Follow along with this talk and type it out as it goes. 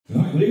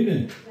Good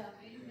evening.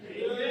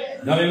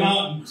 Now you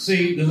might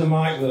see there's a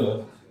mic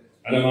there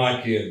and a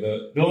mic here,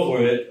 but don't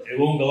worry, it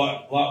won't be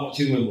like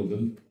watching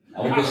Wimbledon.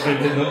 I'll be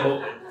sprinting that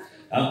up.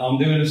 I'm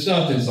doing a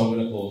starting song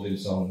and a closing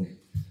song.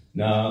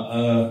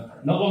 Now,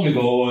 not long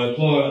ago,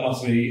 Clara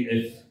asked me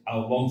if I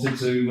wanted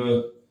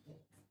to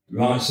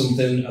write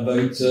something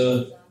about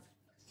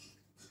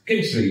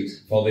King Street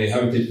for the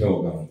Heritage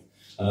Programme.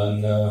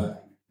 And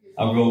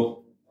I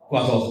wrote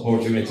quite a lot of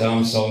poetry in my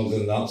time, songs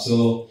and that,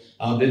 so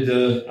I did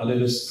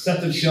a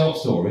set of short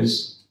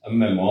stories and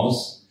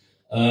memoirs,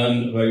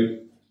 and about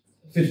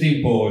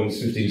 15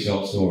 poems, 15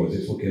 short stories.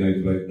 It's looking out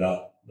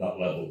about that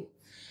level.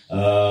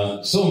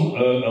 Some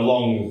are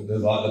along like the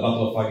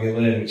Battle of Faggy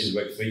Lane, which is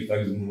about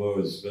 3,000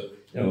 words, but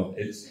you know,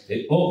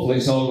 hopefully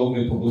it's all going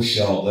to be published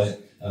shortly,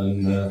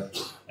 and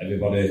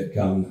everybody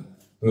can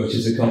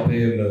purchase a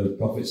copy, and the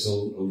profits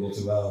will go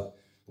to our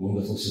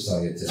wonderful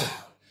society.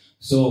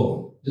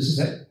 So, just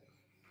a sec.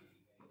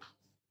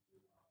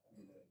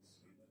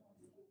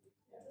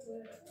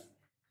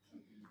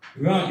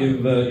 Right,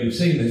 you've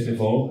seen this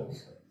before.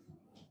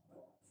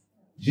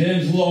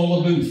 James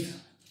Lawler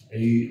Booth.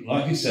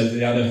 Like he said, he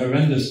had a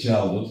horrendous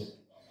childhood.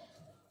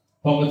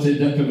 Poverty,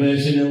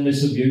 deprivation,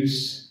 illness,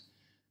 abuse,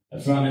 a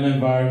frightening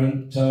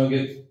environment,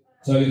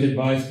 targeted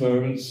by his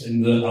parents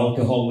in the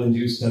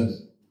alcohol-induced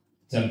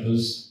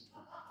tempers,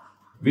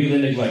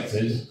 really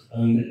neglected,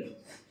 and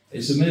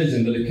it's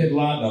amazing that a kid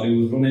like that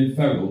who was running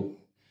feral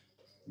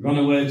ran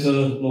away to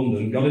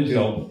London, got a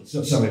job,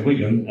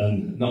 Wigan,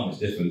 and not much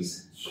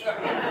difference.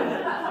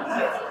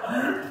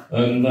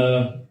 And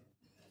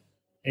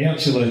he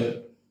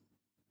actually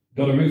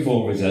got a roof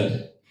over his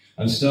head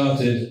and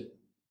started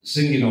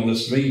singing on the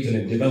street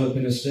and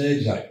developing a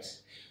stage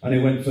act. And he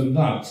went from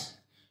that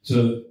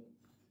to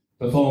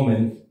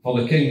performing for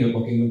the King at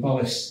Buckingham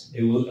Palace.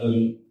 He was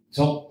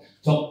top.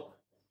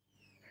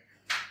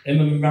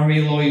 Him and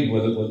Mary Lloyd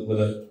were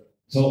the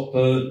top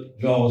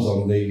drawers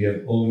on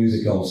the old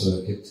music hall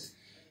circuit.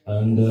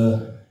 And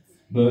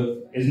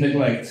but his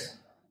neglect,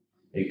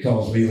 it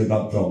caused really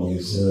bad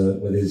problems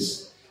with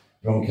his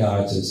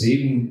bronchitis. He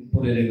even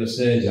put it in the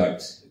stage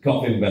act.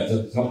 Coughing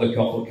better. It's not the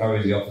cough that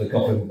carries you off, the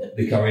coughing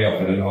they carry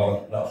off and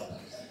all that.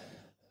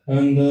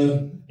 And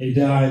he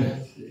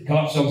died,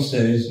 collapsed on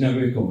stage, never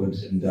recovered,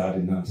 and died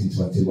in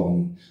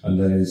 1921. And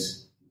then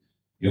his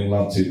young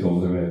lad took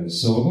over the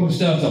reins. So we're going to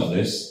start off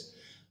this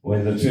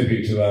with a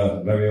tribute to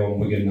our very own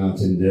Wigan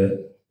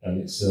Nightingale,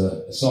 and it's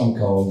a song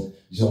called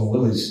John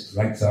Willie's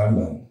Ragtime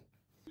Band.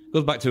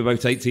 Goes back to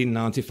about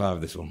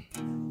 1895, this one.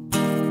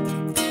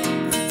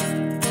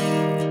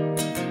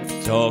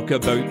 Talk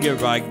about your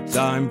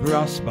ragtime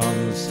brass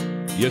bands,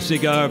 your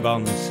cigar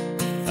bands,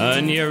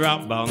 and your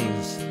rap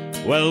bands.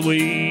 Well,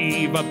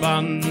 we've a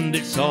band,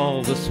 it's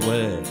all the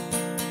sway.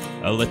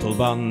 A little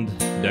band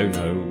down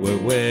our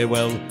way.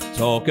 Well,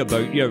 talk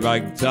about your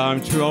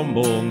ragtime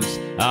trombones,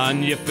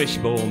 and your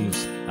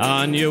fishbones,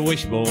 and your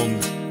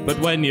wishbones. But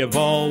when you've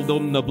all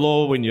done the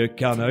blow and you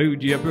can't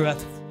hold your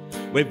breath,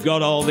 we've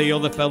got all the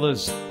other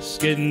fellas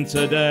skinned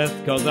to death,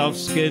 'cause I've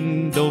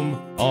skinned them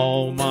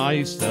all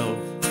myself.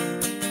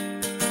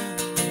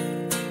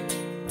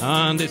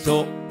 And it's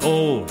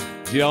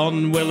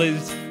John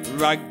Willie's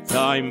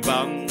Ragtime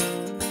Band.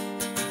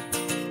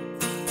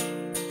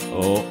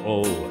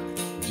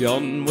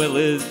 John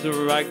Willie's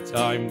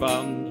Ragtime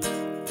Band.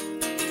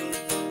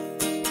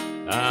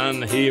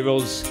 And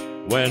heroes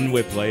when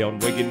we play on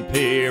Wigan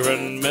Pier,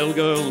 and mill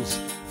girls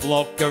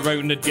flock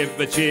around and give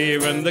a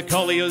cheer, and the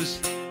colliers,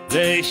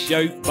 they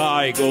shout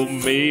by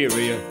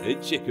Gomeria,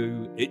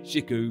 Itchiku,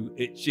 Itchiku,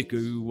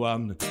 Itchiku,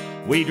 and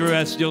we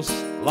dress just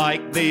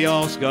like the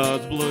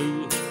Oscars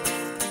blue.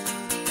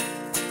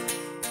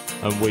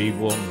 And we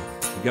won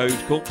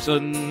gold cups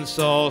and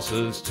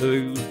saucers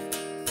too.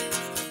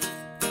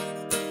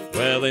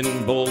 Well,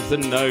 in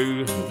Bolton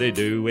now they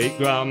do it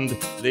grand.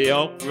 They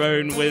hop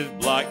round with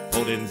black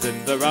puddings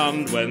in their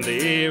hand when they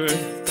hear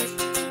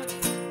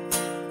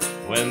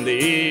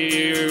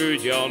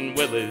John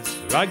Willie's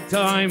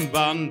Ragtime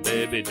Band.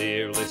 Baby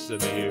dear, listen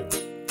here.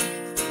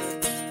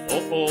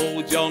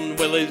 Oh, John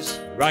Willie's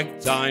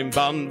Ragtime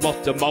Band.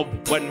 What a mob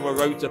when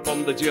we're out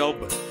upon the job.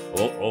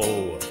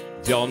 Oh,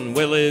 John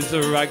Willie's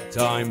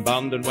Ragtime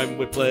Band. And when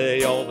we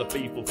play, all the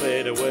people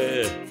fade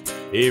away.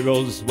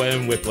 Heroes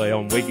when we play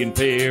on Wigan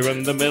Pier,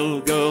 and the mill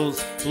girls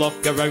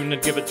flock around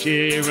and give a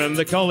cheer, and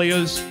the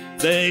colliers,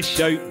 they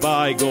shout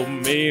by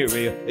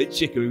Gomeria,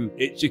 Itchiku,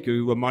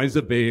 Itchiku, and mine's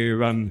a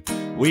beer. And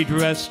we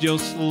dress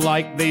just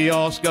like the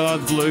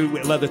Oscars blue,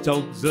 with leather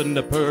togs and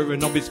a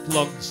purring of his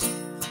plugs.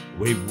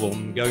 We've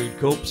won gold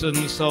cups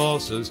and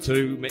saucers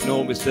too. Make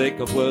no mistake,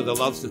 'cause we're the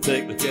lads to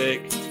take the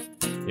cake.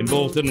 In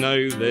Bolton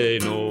now they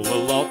know a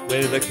lot.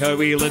 With a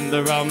cow-wheel in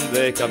their hand,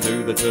 they can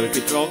do the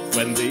turkey trot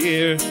when they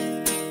hear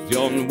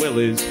John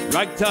Willie's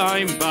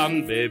Ragtime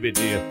Band. Baby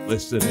dear,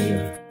 listen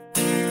here.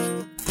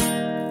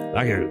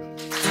 Thank you.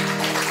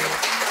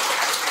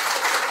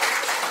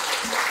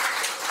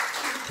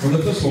 Well,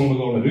 the first one we're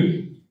going to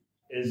do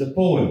is a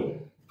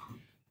poem.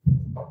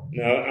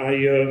 Now,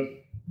 I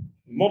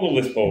modelled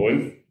this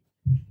poem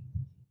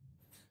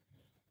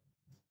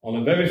on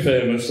a very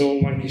famous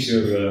old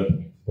Lancashire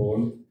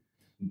poem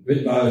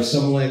written by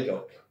Sam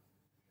Laycock,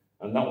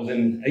 and that was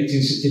in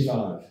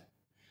 1865.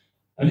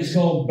 And it's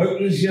called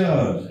Boughton's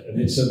Yard, and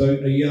it's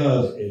about a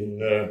yard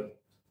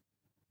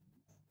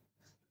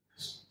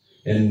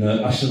in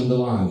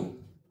Ashton-under-Lyne.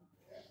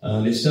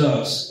 And it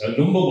starts at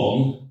number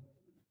 1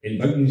 in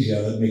Boughton's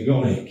Yard, my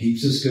granny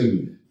keeps a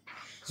school.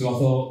 So I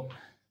thought,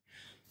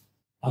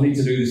 I need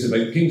to do this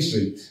about King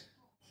Street.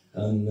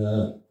 And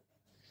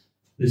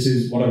this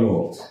is what I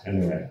wrote.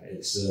 Anyway,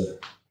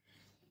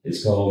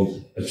 it's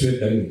called A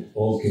Trip Down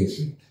Old King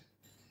Street.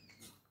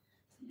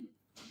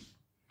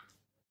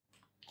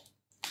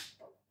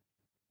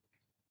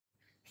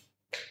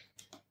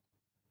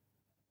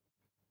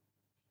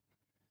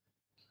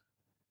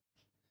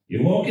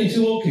 You walk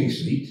into Old King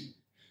Street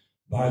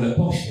by the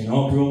posh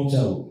Minorca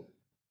Hotel.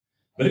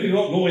 But if you're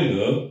not going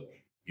there,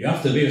 you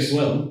have to be a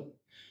swell.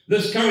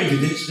 There's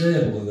carriages in its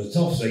stable and the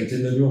toffs ain't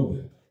in the grub.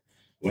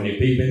 When you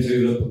peep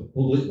into the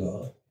public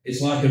bar,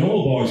 it's like an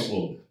old boys'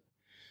 club.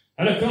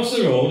 And across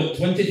the road at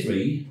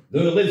 23,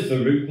 there lives the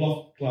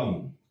Rootcroft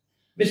clan.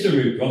 Mr.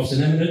 Rootcroft's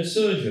an eminent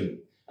surgeon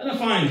and a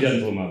fine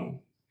gentleman.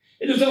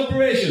 He does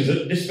operations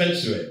at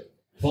dispensary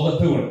for the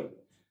poor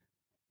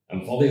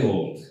and for the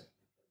old.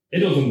 He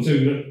does them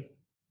too at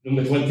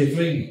number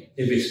 23,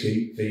 if it's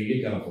fee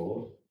you can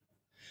afford.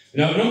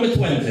 Now, number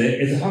 20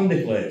 is a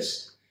handy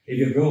place if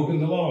you've broken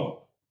the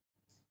law.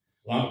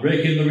 Like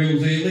breaking the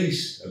rules of your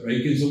lease or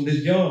breaking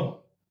somebody's jaw.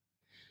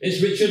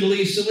 It's Richard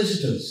Lee's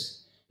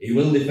solicitors. He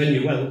will defend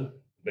you well,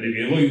 but if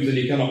you lose and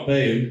you cannot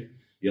pay him,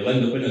 you'll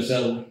end up in a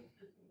cell.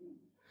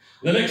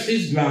 The next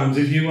is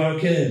Grimes' New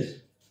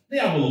Arcade. They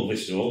have a lovely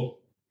store.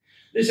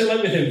 They sell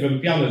everything from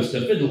pianos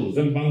to fiddles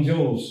and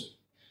banjos.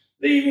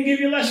 They even give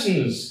you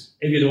lessons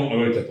if you don't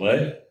know how to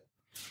play.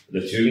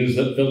 The tunes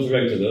that filter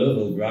out of there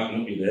will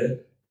brighten up your day.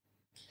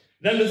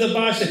 Then there's a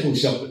bicycle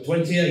shop at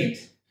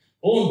 28,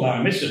 owned by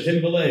Mr.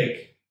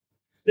 Timberlake.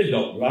 They've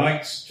got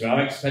bikes,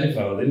 trikes, penny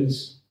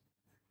farthings.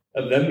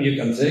 Of them you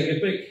can take your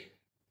pick.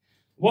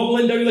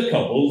 Wobbling down the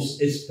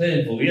cobbles is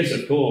painful, yes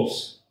of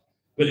course,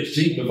 but it's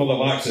cheaper for the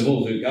likes of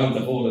us who can't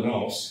afford an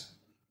horse.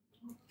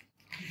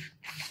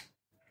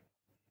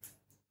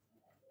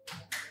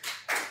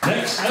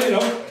 Next, I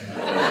know.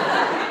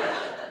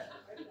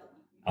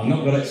 I've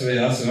not got X-ray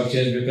eyes, so I've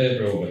changed my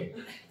paper over.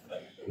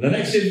 The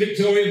next is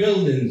Victoria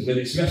Buildings with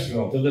its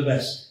restaurant of the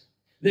best.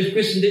 They've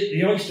christened it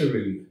the Oyster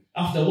Room,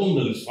 after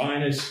London's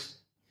finest.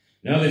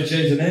 Now they've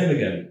changed the name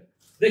again.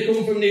 They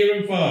come from near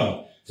and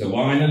far to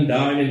wine and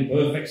dine in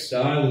perfect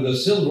style in the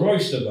Silver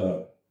Oyster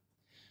Bar.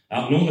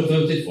 At number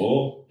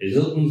 34 is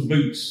Hilton's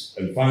Boots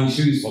and fine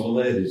shoes for the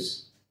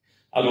ladies.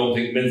 I don't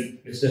think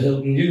Mr.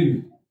 Hilton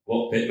knew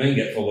what pitmen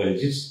get for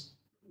wages.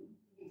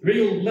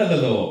 Real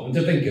leather though, and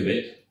to think of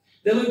it,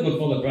 they look good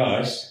for the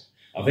price.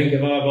 I think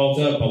if I bought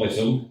her polish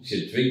some,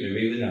 she'd treat me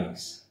really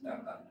nice.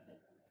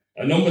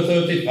 At number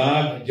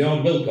 35,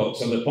 George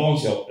Wilcox of the pawn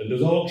shop and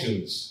does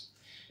auctions.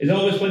 He's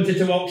always plenty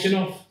to auction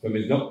off from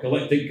his not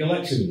collected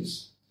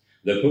collections.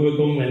 The poor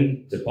come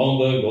in to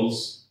pawn their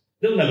goods.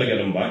 They'll never get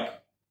them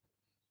back.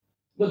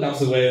 But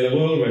that's the way of the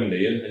world round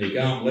here, and you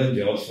can't blame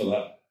George for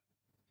that.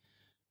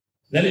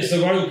 Then it's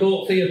the Royal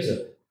Court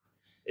Theatre.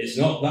 It's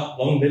not that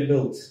long been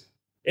built.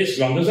 It's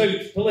round us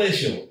out,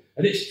 palatial,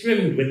 and it's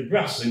trimmed with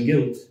brass and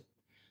gilt.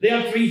 They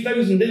had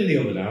 3,000 in the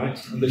other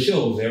night, and the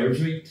shows are a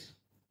treat.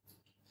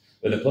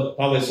 With a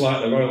palace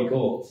like the Royal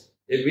Court,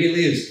 it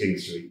really is King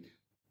Street.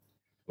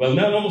 Well,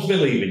 now I must be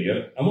leaving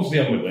you. I must be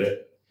on my way.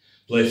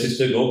 Places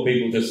to go,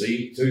 people to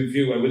see, too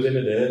few hours in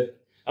a day.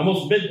 I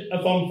must bid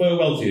a fond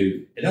farewell to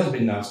you. It has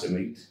been nice to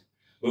meet.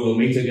 We will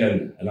meet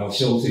again, and I'll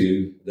show to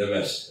you the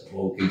rest of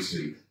Old King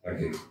Street.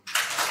 Thank you.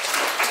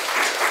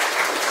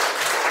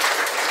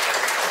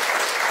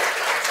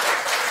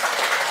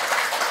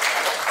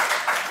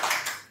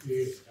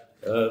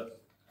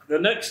 The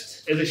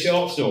next is a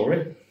short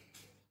story,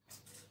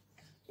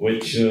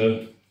 which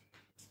of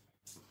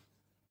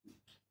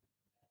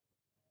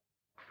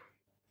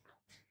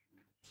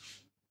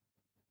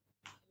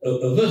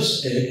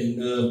us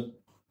in a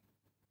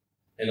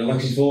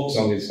Lancashire folk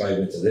song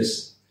inspired me to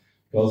this,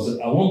 because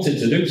I wanted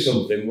to do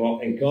something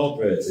what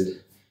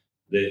incorporated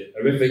the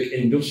horrific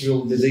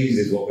industrial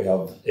diseases what we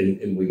have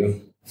in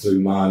Wigan through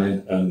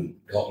mining and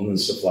cotton and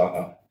stuff like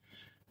that.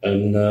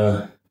 And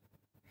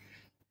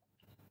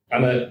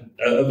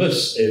a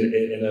verse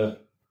in a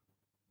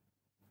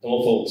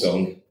old folk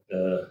song,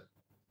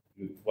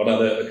 what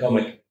had a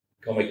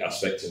comic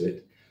aspect to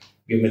it,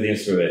 give me the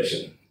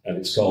inspiration, and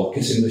it's called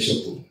Kissing the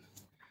Shuttle.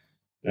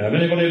 Now, if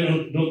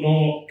anybody don't know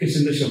what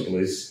Kissing the Shuttle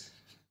is,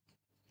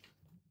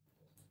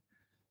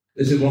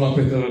 this is one I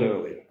prepared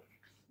earlier.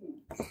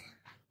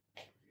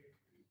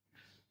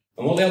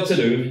 And what they had to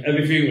do,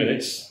 every few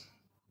minutes,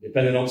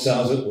 depending on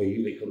size of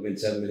weave, it could have been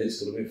 10 minutes,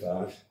 could have been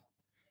 5,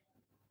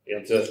 you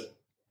had to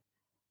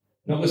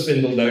knock the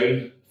spindle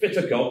down, fit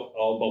a cock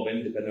or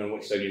bobbin, depending on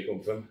which side you come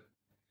from,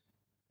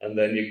 and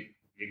then you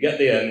get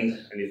the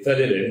end and you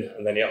thread it in,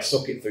 and then you have to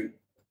suck it through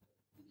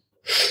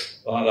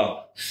like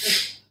that.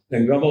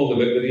 Then grab hold of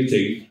it with your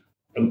teeth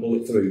and pull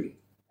it through.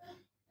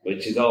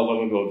 which is all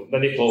well and good.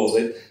 Then you close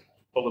it,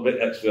 put a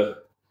bit extra,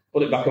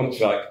 put it back on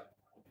track,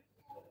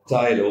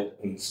 tie it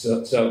up, and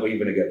start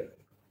weaving again.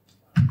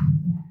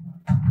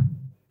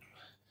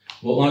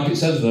 But like it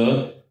says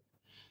there,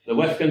 the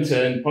weft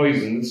contained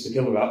poisons to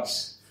kill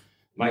rats,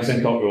 mice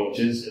and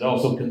cockroaches. It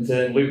also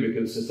contained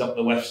lubricants to stop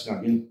the weft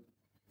snagging.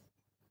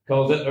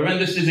 Caused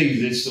horrendous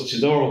diseases such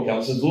as oral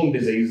cancers, lung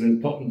disease,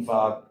 and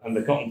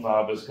the cotton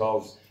fibres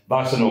cause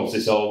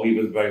bisonosis or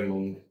weaver's brown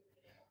lung.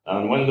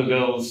 And when the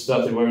girls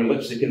started wearing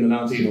lipstick in the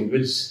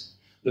 1900s,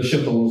 the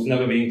shuttle was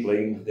never been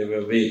cleaned. They were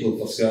a vehicle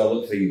for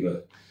scarlet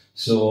fever.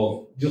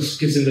 So just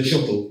kissing the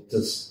shuttle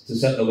to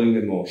set the lung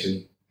in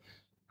motion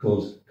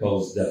could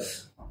cause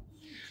death.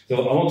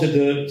 So I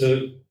wanted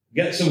to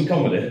get some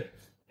comedy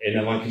in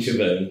a Lancashire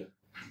vein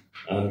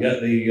and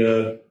get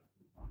the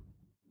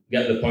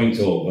point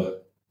over.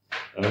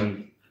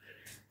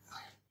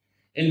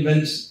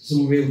 Invent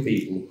some real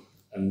people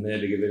and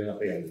maybe give it a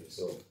happy ending.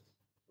 So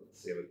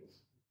let's see how it goes.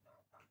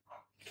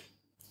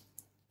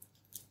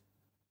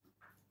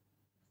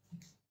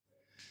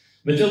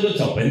 Matilda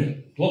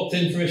Toppin clocked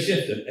in for a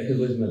shift at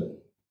Eckersley's Mill.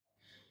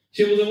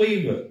 She was a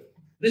weaver.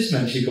 This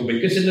meant she could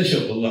be kissing the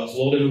shuttle that's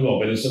loading and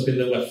bobbing and sucking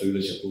the weft through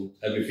the shuttle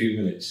every few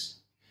minutes.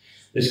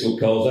 This could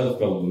cause health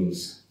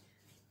problems.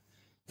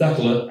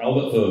 Tackler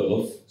Albert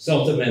Fairclough,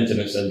 sort of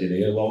maintenance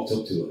engineer, walked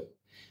up to her.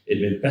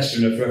 He'd been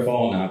pestering her for a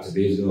fortnight to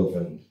be his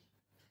girlfriend.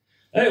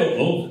 Hey up,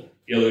 love.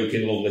 You're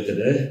looking lovely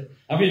today.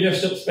 Have you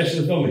dressed up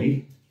specially for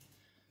me?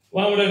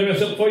 Why would I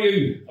dress up for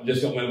you? I've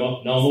just got my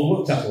normal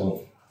work tackle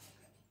on.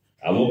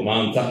 I won't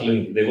mind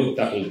tackling the work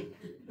tackle,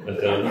 but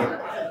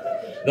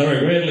they're a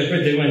gravely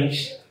pretty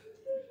wench.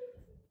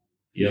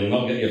 You'll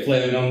not get your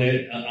flaming on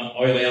the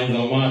oily hands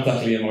on my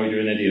tackle, you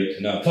moidering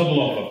idiot. Now toddle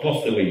off, I've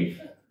cloth the weave.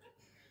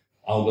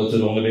 Albert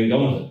had only been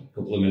gone a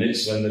couple of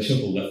minutes when the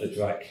shuttle left the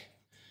track.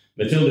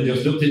 Matilda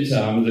just ducked in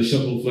time as the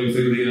shuttle flew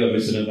through the air,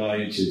 missing her by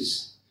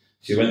inches.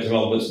 She went to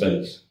Albert's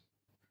bench.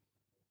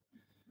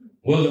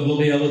 Where the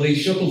bloody hell are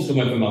these shuttles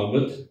coming from,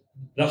 Albert?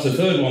 That's the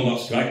third one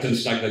that's cracked and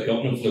snagged the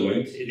cotton and flew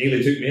out. It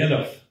nearly took me head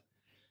off.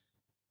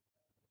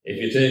 If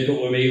you take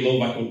up with me,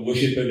 love, I could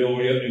worship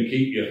adore you and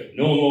keep you.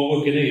 No more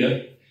working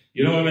here.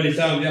 You know how many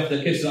times you have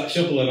to kiss that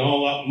shuttle and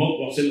all that muck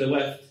what's in the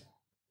weft?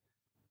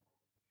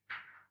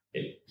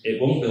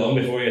 It won't be long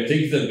before your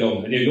teeth have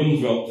gone and your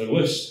gums rot or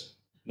worse.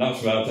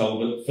 That's right,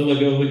 Albert. Fill a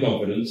girl with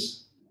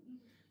confidence.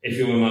 If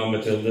you were my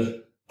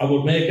Matilda, I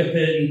would make a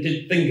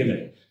patented thing of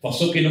me for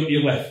sucking up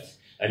your weft,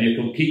 and you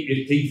could keep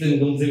your teeth and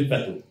gums in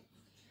fettle.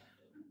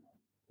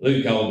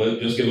 Luke,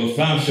 Albert, just give us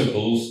 5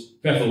 shuttles,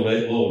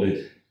 preferably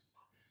loaded.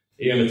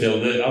 Here,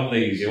 Matilda, have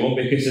these. You won't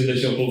be kissing the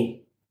shuttle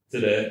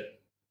today.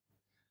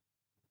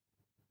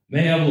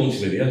 May I have lunch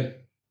with you?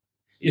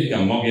 You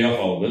can mog you off,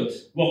 Albert.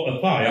 What, a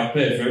pie I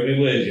pay for it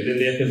my wages in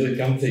the Eckersley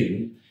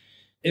canteen?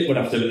 It would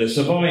have to be the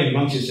Savoy in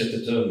Manchester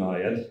to turn my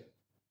head.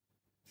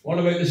 What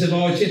about the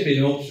Savoy chip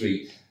in Oak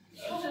Street?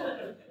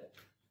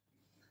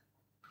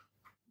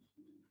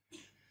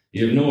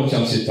 You've no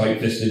chance, you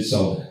tight-fisted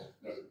sod.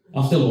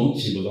 After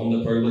lunch, he was on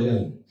the pearl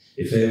again.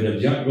 He favoured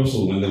of Jack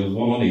Russell when there was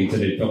one on eat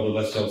and he'd probably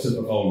less chance of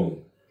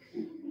performing.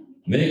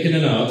 Making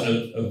an art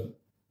of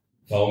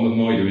form of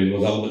moidering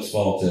was Albert's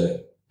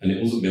forte, and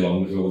it wasn't be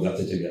long before I was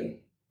at it again.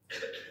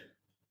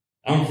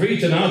 I'm free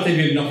tonight if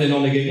you've nothing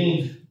on, he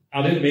giggled.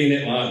 I didn't mean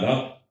it like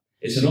that.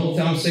 It's an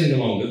old-time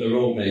sing-along at the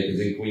Roadmakers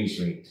in Queen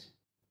Street.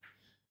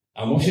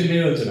 I'm washing my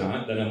hair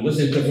tonight, then I'm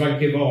listening to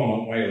Frankie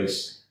Vaughan on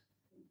wireless.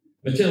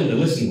 Matilda,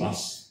 listen,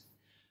 lass.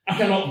 I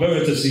cannot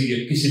bear to see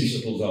you kissing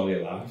shuttles all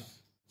your life.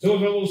 So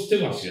if I was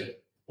to ask you,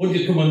 would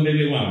you come and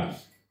be my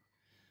wife?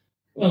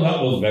 Well,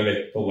 that was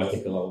very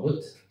poetical,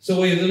 Albert.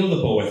 So here's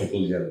another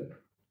poetical gem.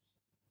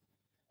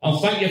 I'll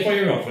thank you for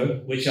your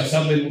offer, which I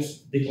sadly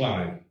must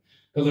decline,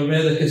 because I'd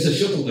rather kiss a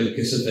shuttle than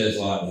kiss a face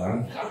like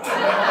that.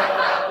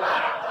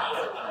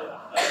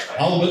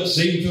 Albert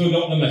seemed to have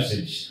got the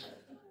message.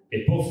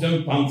 He puffed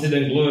and panted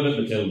and glared at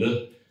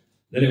Matilda.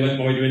 Then he went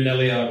moidering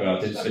Nellie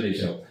Hartwright to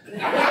finish up.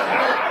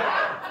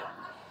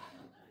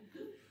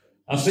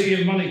 I see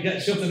you've managed to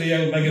get shut of the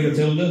old beggar,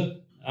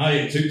 Matilda. Aye,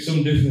 it took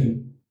some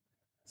doing.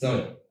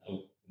 Sorry.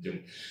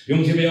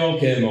 Young Jimmy Hall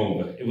came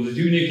over. He was a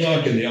junior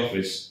clerk in the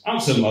office.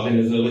 Handsome lad in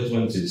his early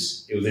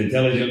 20s. He was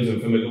intelligent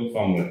and from a good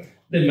family.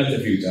 They'd met a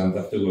few times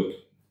after work.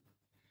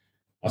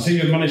 I see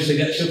you've managed to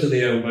get shut of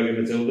the old beggar,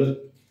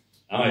 Matilda.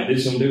 Aye,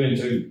 did some doing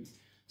too.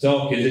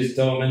 Talk is his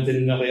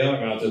tormenting Nellie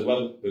Hartwright as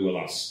well, we will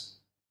ask.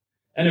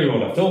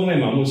 Anyway, I've told my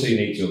mum we've seen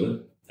each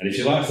other, and if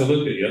she likes to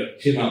look at you,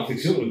 she might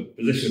fix you up with a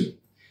position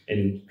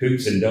in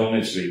Cooks in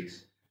Downing Street.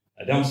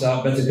 A damn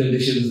sight better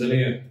conditions than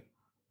here.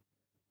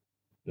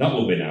 That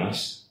would be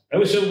nice. I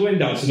was still going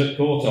dancing at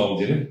Court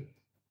Hall, you know?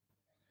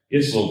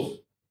 Yes, love.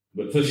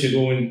 But first you're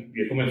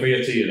coming for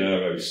your tea at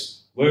our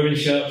house. We're in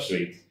Sharp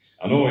Street.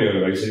 I know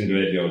your house in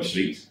Great George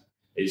Street.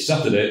 It's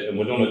Saturday and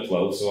we're done at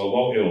 12, so I'll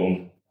walk you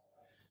home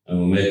and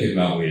we'll make it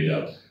right with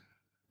your dad.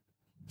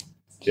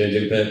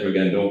 Changing paper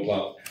again, don't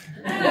clap.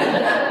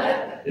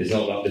 It's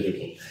not that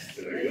difficult.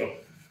 There we go.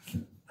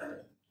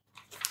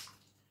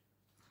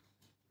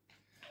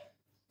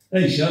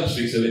 Hey, Sharp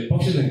Street's a bit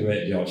posher than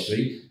Great George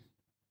Street.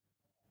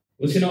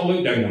 Will she not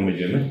look down on me,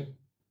 Jimmy?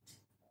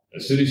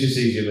 As soon as she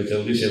sees you,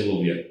 Matilda, she'll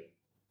love you.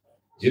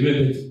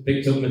 Jimmy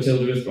picked up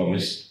Matilda as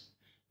promised.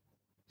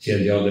 She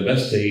enjoyed the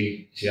best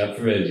tea she had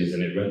for ages,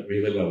 and it went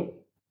really well.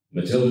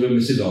 Matilda and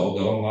Mrs. Hall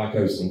got on like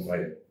house on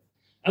fire.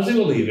 As they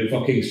were leaving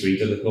for King Street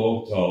to the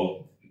Court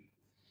Hall,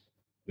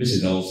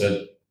 Mrs. Hall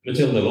said,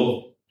 Matilda,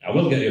 love, I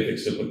will get you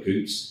fixed up at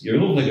Coops. You're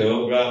a lovely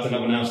girl, bright and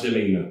have a nice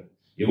demeanour.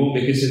 You won't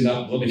be kissing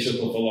that bloody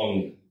shuttle for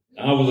long.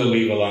 I was a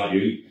weaver like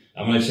you.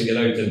 I managed to get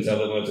out and tell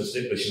them where to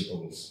stick the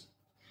shuttles.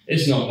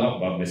 It's not that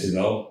bad, Mrs.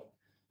 Hall.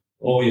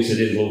 Oh, yes,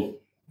 it is, love.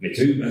 My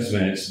two best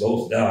mates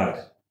both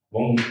died.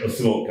 One of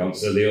throat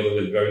cancer, the other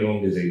with very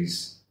lung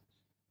disease.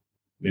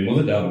 My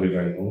mother died with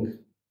very young.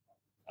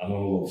 I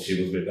know, love,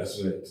 she was my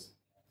best mate.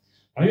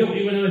 I hope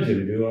you and I,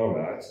 Jimmy, do all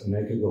right and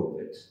make a go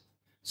of it.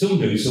 Some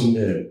do, some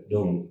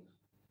don't.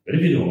 But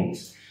if you don't,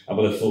 I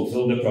will have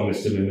fulfilled the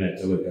promise to my mate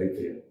to look out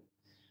for you.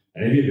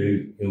 And if you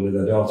do, you'll be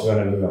the daughter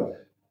I never had.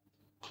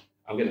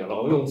 I'm getting a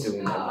lot of old to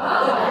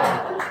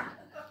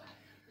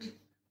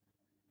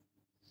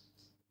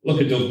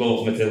Look at us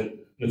both, Matilda.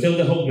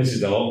 Matilda hugged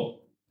Mrs.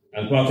 Hall,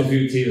 and quite a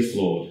few tears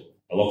flowed.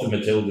 A lot of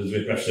Matilda's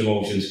repressed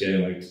emotions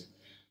came out.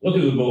 Look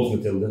at us both,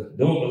 Matilda.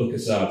 Don't look a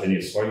sight in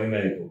your spoiling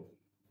makeup.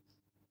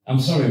 I'm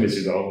sorry,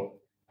 Mrs.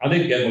 Hall. I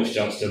didn't get much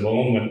chance to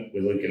moan when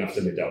we were looking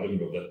after my dad and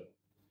brother.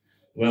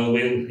 Well,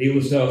 we'll heal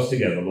the scars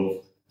together,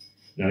 love.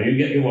 Now you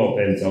get your war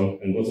paint on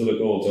and go to the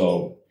Court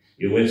Hall.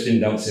 You're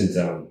wasting dancing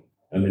time.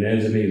 And my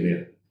name's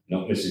Amelia,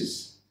 not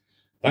Mrs.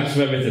 Thanks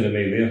for everything,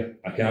 Amelia.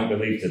 I can't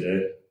believe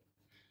today.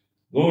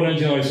 Go and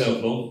enjoy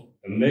yourself, love,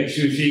 and make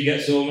sure she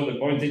gets home at the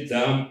appointed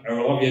time,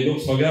 or I'll have your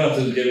guts for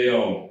garters, Jimmy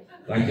Hall.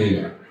 Thank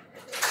you.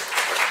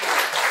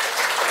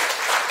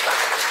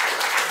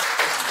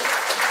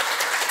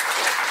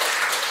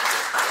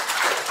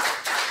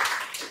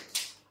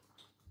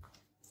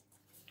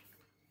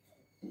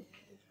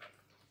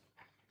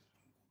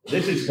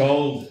 This is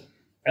called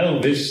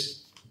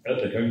Elvis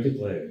at the County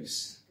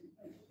Plays.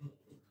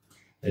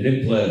 They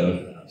didn't play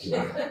them, actually.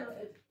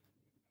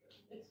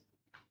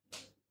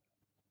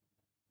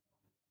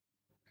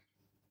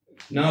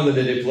 Now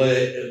they did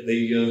play at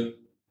the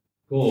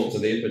court to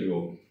the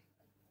Hippodrome.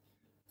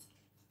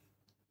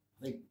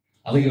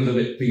 I think it was a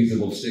bit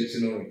feasible sticks,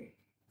 you know.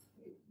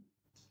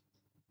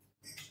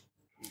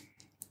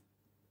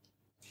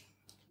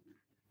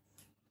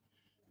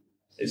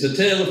 It's a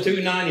tale of two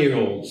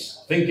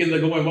 9-year-olds thinking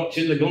they're going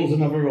watching the Guns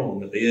and Have a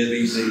Run at the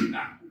ABC.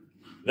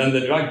 Then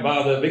they're dragged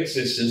by their big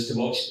sisters to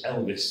watch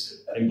Elvis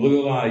in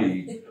Blue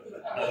Hawaii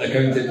at the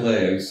County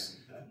Playhouse.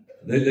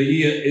 The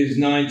year is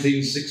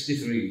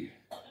 1963.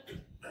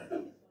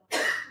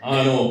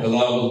 I know, because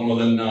I was one of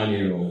them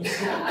 9-year-olds,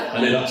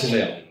 and it actually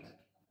happened.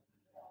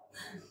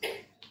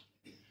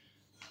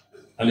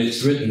 And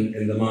it's written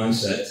in the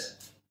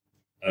mindset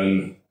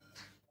and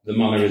the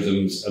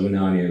mannerisms of a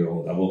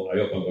 9-year-old. I hope I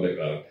got it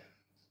right.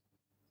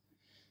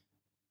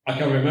 I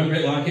can remember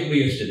it like it was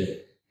yesterday.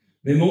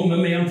 My mum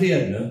and my Auntie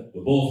Edna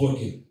were both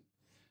working.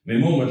 My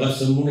mum had left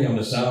some money on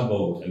the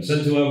sideboard and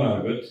said to her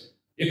Margaret,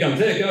 you can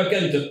take our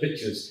Kent at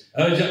pictures.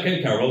 Her Jack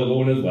and Carol are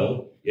going as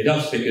well. Your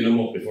dad's picking them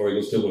up before he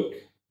goes to work.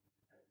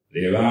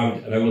 They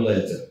arrived an hour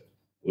later,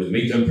 with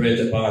meat and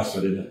prater pies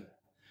for dinner.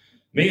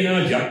 Me and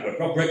our Jack were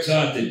proper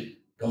excited,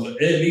 because at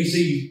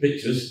ABC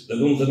Pictures, the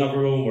Guns and Have a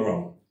Run were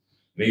on.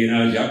 Me and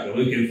our Jack were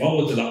looking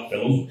forward to that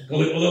film,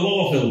 because it was a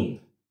war film.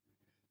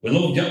 We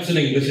loved Jackson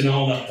English and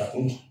all that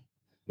tackle,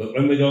 but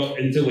when we got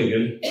into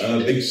Wigan, our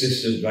big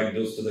sisters dragged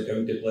us to the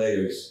County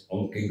Playhouse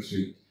on King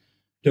Street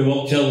to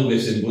watch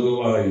Elvis in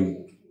Blue Hawaii.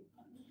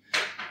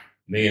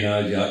 Me and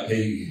our Jack,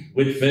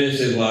 with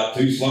faces like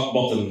two slap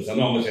bottoms,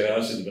 and obviously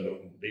I said, but I'm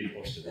being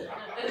pushed to that.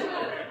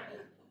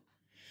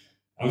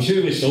 I'm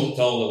sure we sulked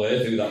all the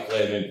way through that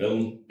flaming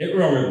film. It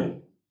were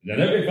horrible. And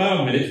then every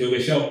 5 minutes we were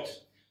shocked,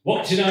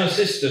 watching our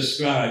sisters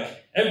strike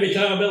every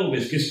time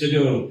Elvis kissed a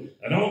girl,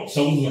 and all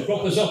songs were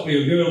proper soppy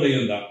and girly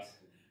and that.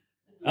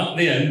 At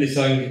the end, they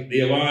sang the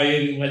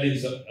Hawaiian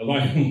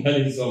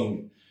wedding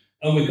song,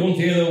 and we couldn't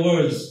hear the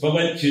words for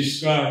wenches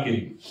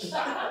striking.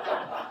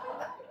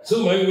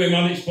 Somehow we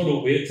managed to put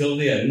up with it till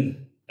the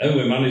end. How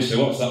we managed to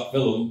watch that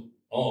film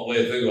all the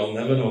way through, I'll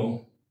never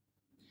know.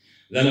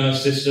 Then our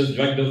sisters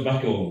dragged us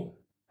back home.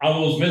 I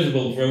was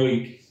miserable for a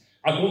week.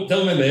 I couldn't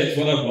tell my mates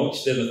what I'd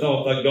watched, and I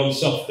thought I'd gone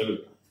softer.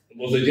 It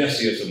was a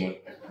Jessie or something.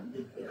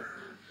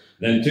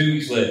 Then 2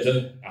 weeks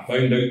later, I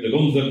found out the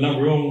Guns that Have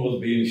a Run was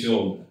being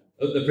shown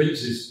at the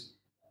Prince's.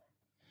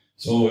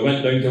 So we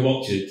went down to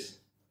watch it.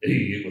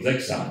 It was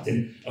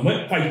exciting. And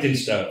when fighting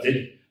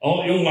started,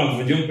 all the young lads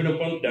were jumping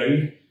up and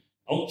down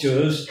on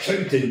chairs,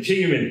 shouting,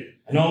 cheering,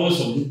 and all of a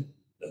sudden,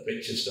 the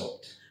picture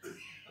stopped.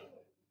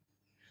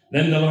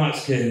 Then the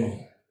lights came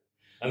on,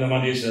 and the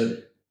manager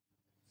said,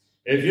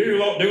 if you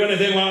lot do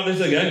anything like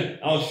this again,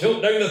 I'll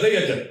shut down the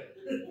theatre.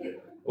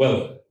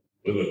 Well,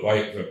 we were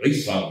quiet for at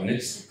least 5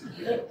 minutes.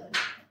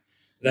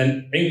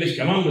 Then English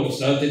commandos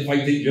started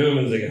fighting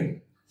Germans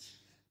again.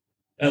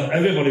 Well,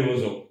 everybody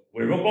was up.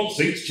 we're up on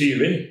seats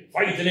cheering,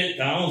 fighting in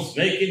towns,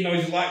 making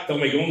noises like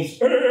Tommy guns.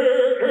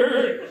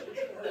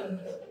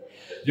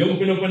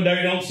 Jumping up and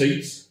down on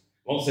seats.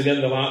 Once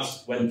again the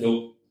lights went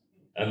up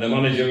and the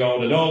manager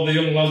ordered all the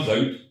young lads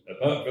out,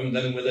 apart from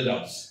them with the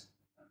dads.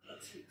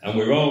 And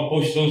we were all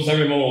pushed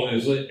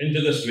unceremoniously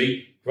into the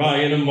street,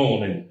 crying and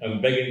moaning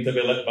and begging to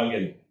be let back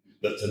in.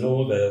 But to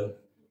no avail,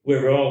 we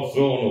were all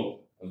thrown up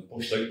and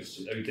pushed out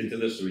into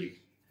the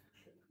street.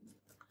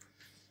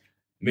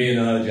 Me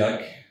and our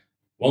Jack,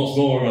 once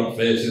more had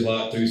faces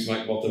like two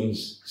smack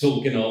bottoms,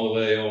 sulking all the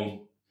way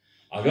home.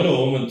 I got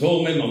home and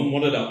told my mum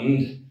what had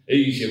happened.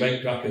 She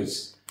went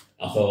crackers.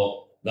 I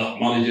thought, that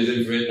manager's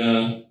in for it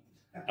now.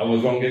 I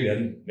was wrong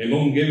again. My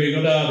mum gave me a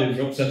good harding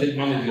for upsetting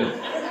manager.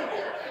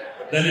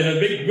 Then in a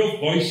big gruff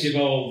voice she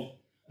bawled,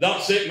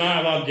 "That's it,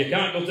 my lad, you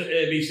can't go to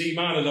ABC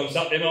Miners on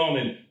Saturday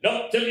morning.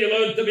 Not till you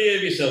learn to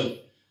behave yourself.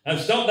 And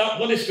stop that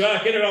bloody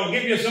striking or I'll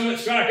give you something to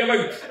strike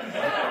about."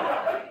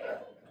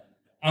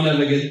 I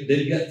never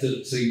did get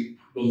to see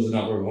Guns and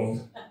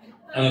Aberrone.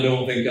 And I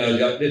don't think our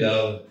Jack did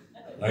either.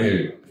 Thank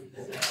you.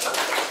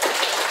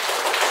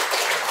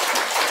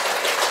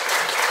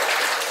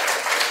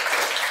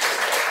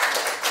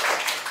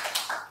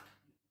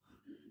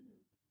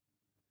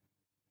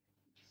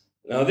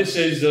 Now this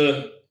is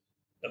a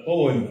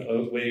poem.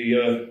 We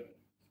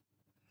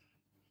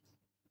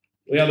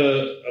had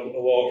a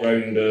walk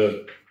round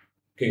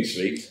King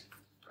Street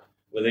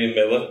with Ian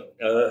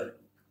Miller.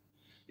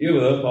 You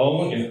were there, Paul,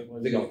 weren't you?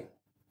 Where's he gone?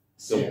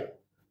 So,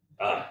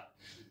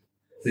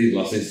 these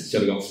glasses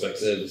should have got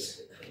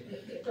Specsavers.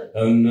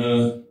 And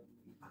a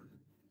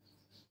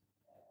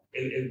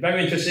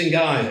very interesting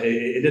guy.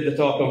 He did the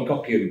talk on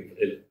Cockham.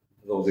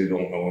 For those who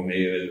don't know him,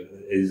 he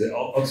is at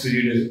Oxford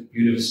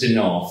University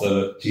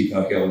North, chief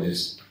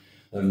archaeologist.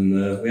 And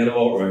we had a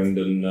walk round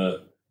and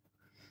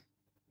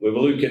we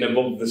were looking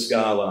above the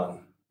skyline.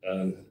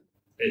 And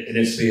it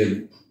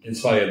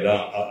inspired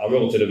that. I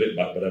wrote it a bit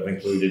back, but I've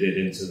included it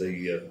into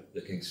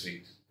the King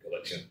Street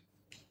collection.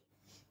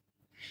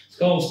 It's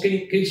called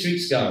King Street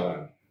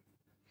Skyline.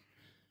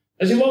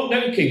 As you walk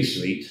down King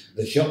Street,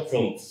 the shop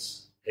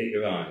fronts hit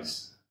your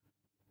eyes.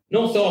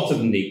 No thought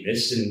of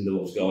neatness in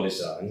those gaudy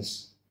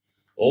signs.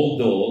 Old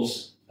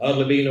doors,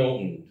 hardly been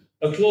opened,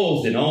 are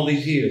closed in all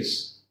these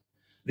years.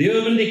 The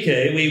urban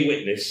decay we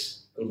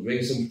witness could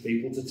bring some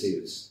people to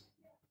tears.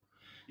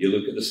 You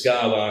look at the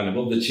skyline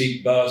above the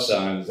cheap bar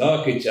signs,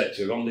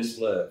 architecture on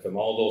display from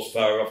all those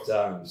far-off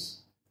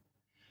times.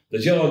 The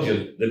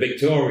Georgian, the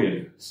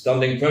Victorian,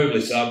 standing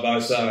proudly side by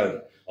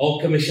side,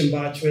 all commissioned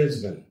by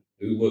tradesmen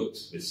who worked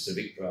with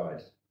civic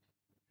pride.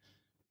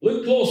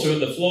 Look closer at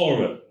the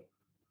flora,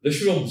 the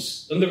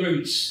shrubs and the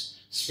roots,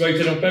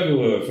 sprouting up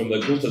everywhere from the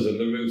gutters and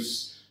the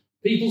roofs.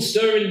 People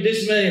stir in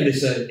dismay and they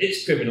say,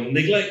 it's criminal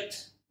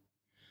neglect.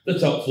 The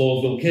top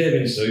floors will cave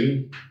in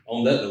soon,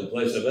 on that they'll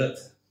place a bet.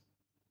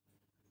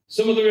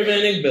 Some of the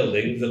remaining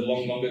buildings of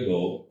long, long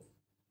ago,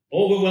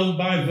 overwhelmed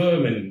by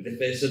vermin, they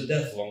face a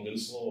death long and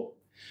slow.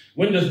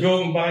 Windows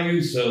broken by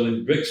use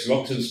hurling bricks,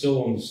 rocks and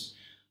stones.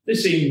 They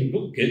seem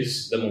good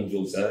kids, the mums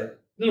will say.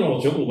 They're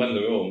no trouble when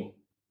they're home.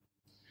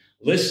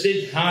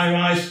 Listed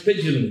high-rise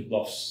pigeon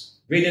lofts,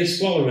 breeding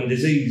squalor and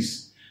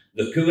disease.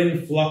 The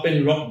cooing,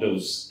 flapping rock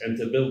doves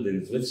enter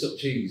buildings with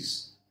such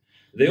ease.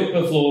 The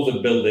upper floors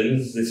of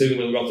buildings, they soon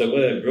will rot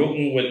away.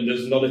 Broken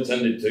windows not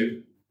attended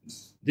to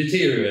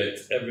deteriorate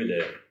every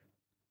day.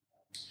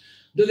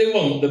 Do they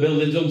want the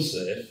buildings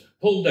unsafe,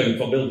 pulled down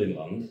for building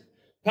land?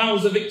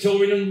 Piles of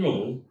Victorian and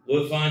rubble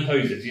where fine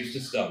houses used to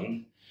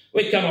stand?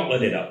 We cannot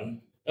let it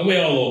happen, and we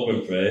all hope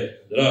and pray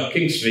that our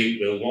King Street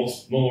will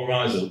once more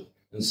rise up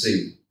and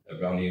see a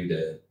brand new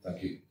day.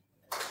 Thank you.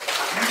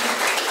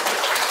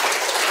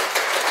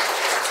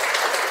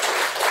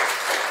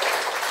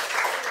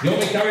 Do you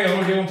want me to carry on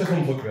or do you want a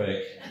comfort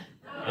break?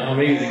 I'm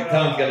easy,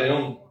 time to get it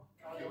on.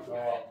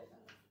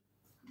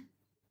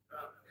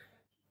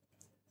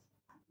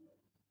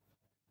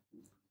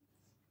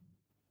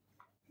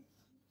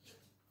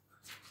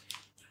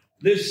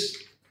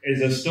 This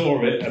is a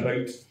story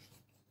about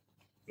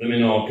the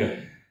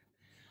Minorca,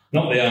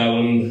 not the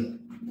island,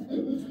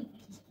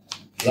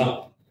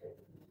 that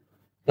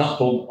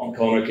pub on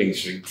corner King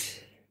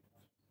Street.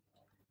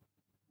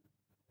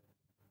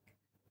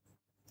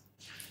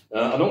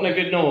 I don't know if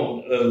you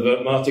know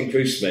of Martin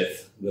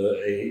Crewe-Smith,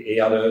 but he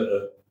had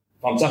a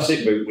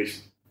fantastic book which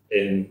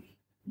in,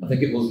 I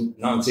think it was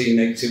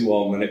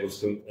 1981 when it was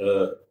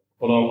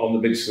put on the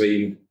big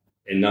screen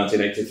in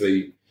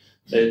 1983.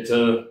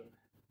 It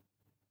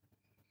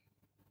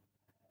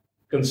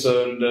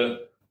concerned,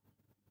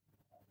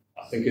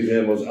 I think his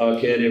name was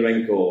Arkady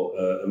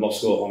Renko, a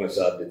Moscow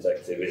homicide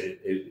detective.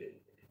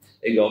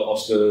 It got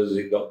Oscars,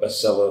 it got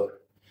bestseller,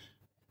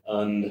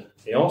 and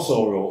he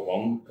also wrote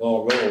one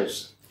called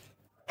Rose,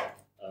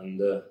 and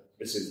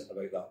this is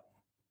about that.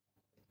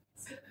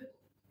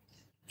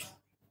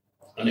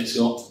 And it's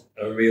got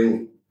a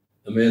real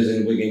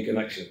amazing Wigan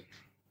connection.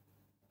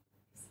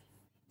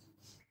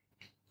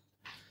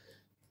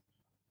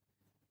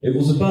 It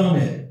was a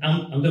balmy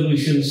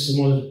Andalusian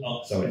summer.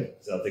 Oh, sorry,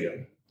 start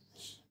again.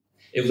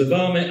 It was a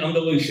balmy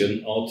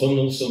Andalusian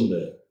autumnal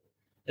Sunday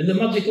in the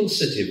magical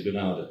city of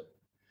Granada.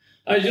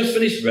 I had just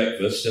finished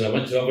breakfast and I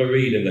went to have a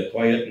read in the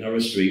quiet, narrow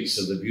streets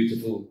of the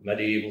beautiful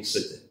medieval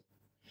city.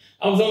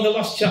 I was on the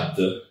last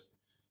chapter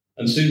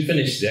and soon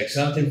finished the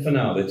exciting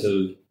finale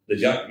to the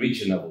Jack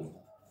Reacher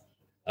novel.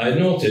 I had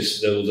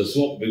noticed there was a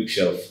swap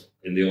bookshelf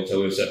in the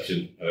auto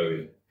reception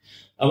area.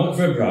 I went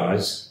for a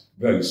browse,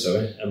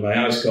 and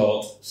my eyes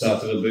caught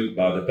sight of a book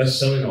by the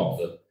best-selling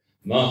author,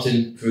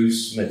 Martin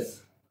Cruz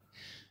Smith.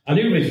 I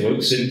knew his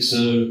work since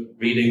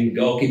reading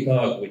Gorky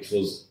Park, which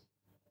was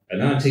a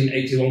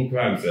 1981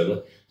 crime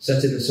thriller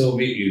set in the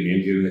Soviet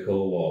Union during the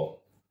Cold War.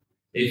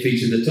 It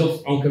featured the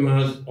tough,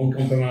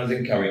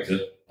 uncompromising character,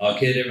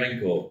 Arkady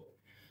Renko,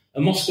 a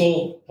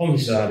Moscow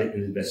homicide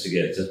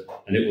investigator,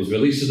 and it was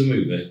released as a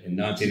movie in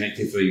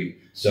 1983,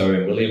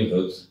 starring William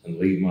Hurt and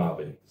Lee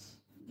Marvin.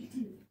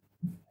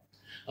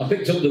 I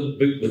picked up the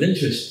book with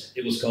interest.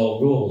 It was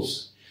called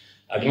Rose.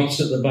 I glanced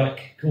at the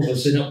back cover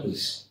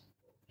synopsis,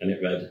 and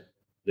it read,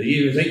 "The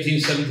year is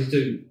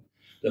 1872.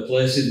 The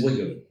place is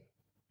Wigan,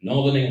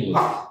 Northern England,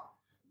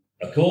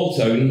 a coal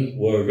town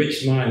where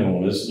rich mine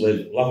owners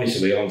live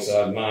lavishly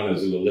alongside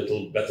miners who are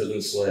little better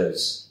than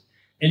slaves.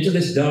 Into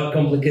this dark,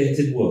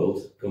 complicated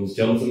world comes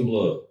Jonathan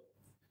Blow,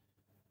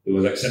 who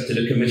has accepted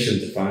a commission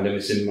to find a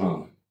missing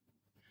man.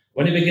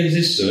 When he begins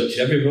his search,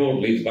 every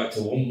road leads back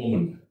to one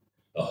woman,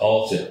 a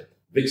haughty,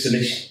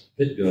 vixenish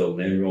pit girl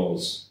named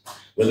Rose.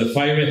 With a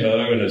fiery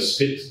hair and a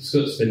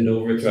skirt spinned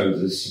over her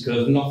trousers, she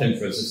cares nothing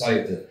for a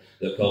society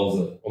that calls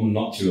her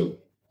unnatural,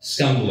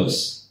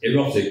 scandalous,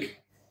 erotic.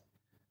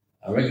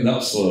 I reckon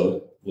that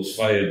slur was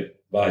fired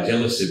by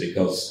jealousy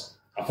because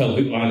I fell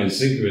hook, line and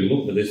sinker in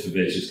love with this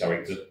vivacious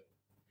character.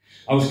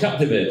 I was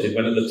captivated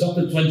when at the top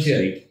of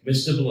 28,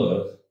 Mr.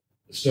 Blur,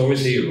 the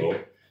story's hero,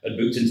 had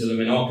booked into the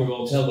Minorca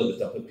Hotel at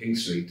the top of King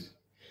Street.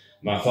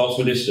 My thoughts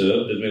were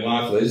disturbed as my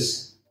wife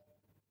Liz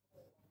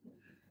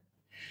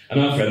and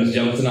our friends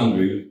Jonathan and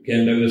Andrew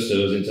came down the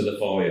stairs into the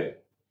foyer.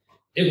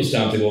 It was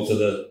time to go to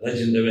the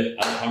legendary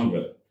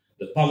Alhambra,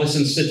 the palace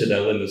and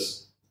citadel of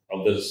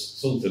the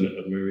Sultanate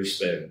of Moorish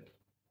Spain.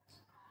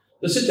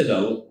 The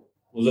citadel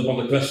was up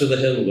on the crest of the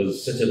hill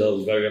as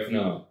citadels very often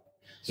are,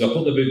 so I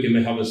put the book in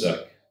my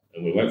haversack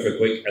and we went for a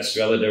quick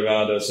Estrella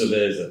Dorado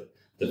Cerveza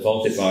to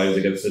fortify us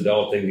against the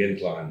daunting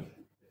incline.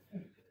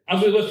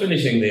 As we were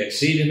finishing the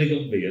exceedingly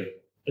good beer,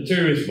 a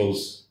tourist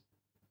bus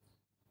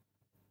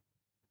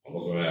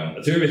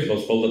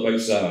pulled up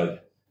outside.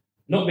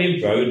 Not being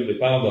proud, we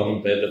piled on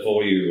and paid the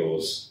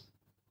 €4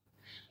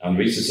 and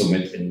reached the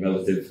summit in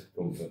relative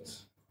comfort.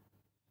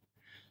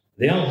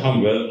 The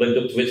Alhambra lived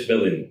up to its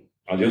billing.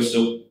 I just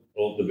hoped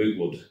the book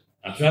would.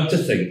 I tried to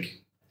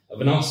think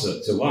of an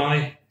answer to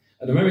why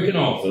an American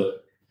author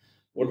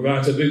would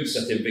write a book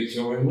set in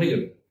Victorian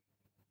Wigan.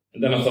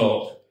 And then I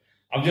thought,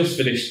 I've just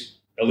finished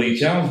a Lee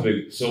Charles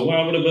book, so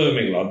why would a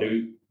Birmingham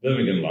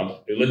lad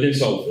who lived in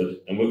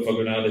Salford and worked for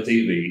Granada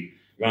TV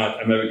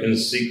write American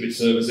Secret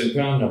Service and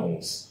crime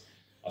novels?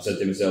 I said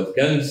to myself,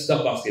 Ken,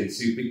 stop asking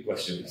stupid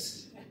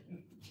questions.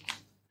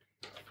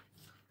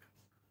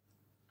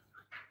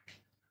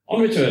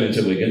 On returning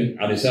to Wigan,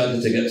 I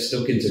decided to get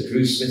stuck into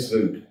Cruz Smith's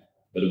book.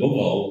 But above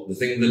all, the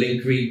thing that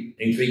intrigued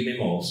me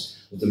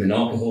most was the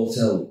Minorca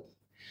Hotel.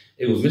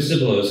 It was Mr.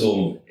 Blur's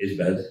home, his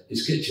bed,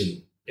 his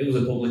kitchen. It was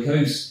a public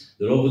house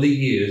that over the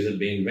years had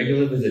been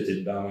regularly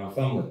visited by my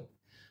family.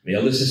 My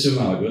eldest sister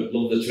Margaret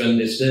loved the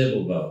trendy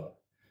stable bar.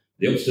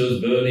 The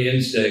upstairs Bernie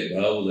Inn steak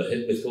bar was a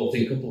hit with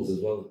courting couples as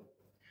well.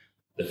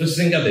 The first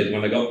thing I did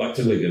when I got back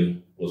to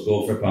Wigan was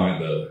go for a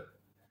pint there.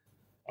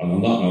 And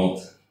on that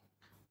note,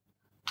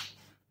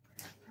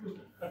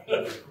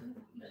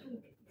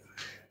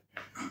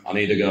 I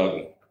need a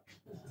garden.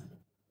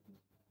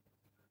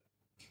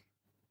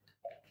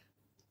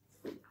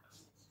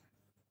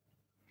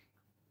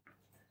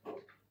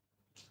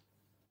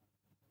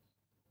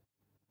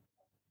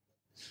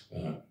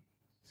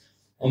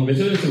 On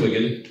returning to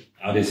Wigan,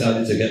 I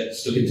decided to get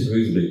stuck into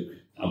Cruz's book.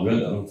 I've read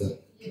that, haven't I?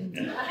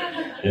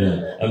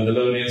 Yeah, and the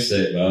Bernie Inn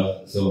steak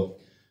bar. So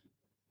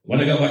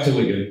when I got back to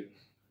Wigan,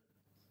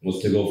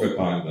 was to go for a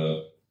pint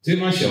there. To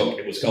my shock,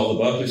 it was called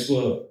the Berkeley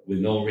Square, with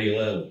no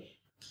real ale.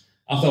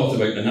 I thought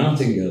about the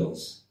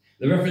Nightingales.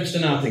 The reference to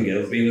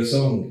Nightingales being the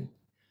song.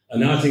 A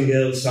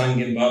nightingale sang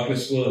in Berkeley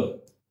Square.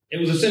 It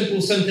was a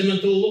simple,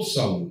 sentimental love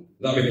song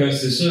that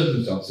recounts the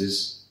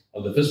circumstances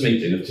of the first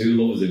meeting of two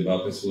lovers in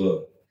Berkeley Square,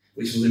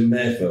 which was in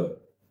Mayfair,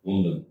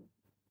 London.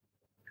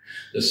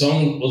 The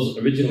song was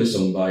originally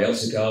sung by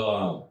Elsa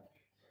Carlyle.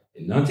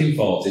 In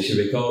 1940, she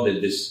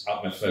recorded this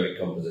atmospheric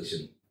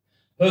composition.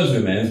 Hers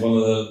remains one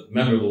of the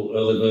memorable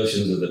early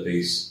versions of the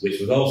piece, which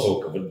was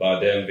also covered by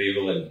Dame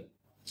Vera Lynn.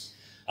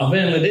 I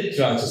vainly did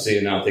try to see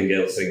a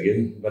nightingale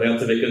singing, but I had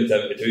to be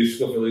content with two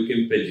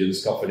scruffy-looking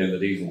pigeons coughing in the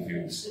diesel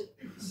fumes.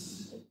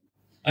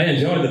 I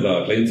enjoyed the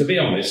Berkeley, and to be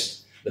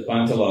honest, the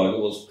pint of lager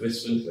was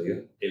crisp and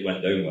clear. It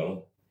went down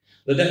well.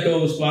 The decor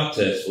was quite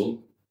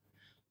tasteful.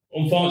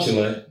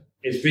 Unfortunately,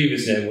 its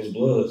previous name was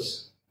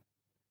Blur's.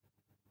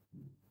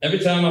 Every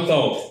time I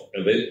thought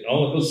of it,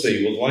 all I could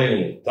see was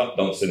Lionel tap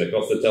dancing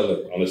across the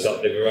telly on a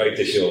Saturday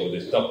variety show with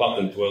his top hat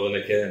and twirling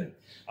a cane.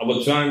 I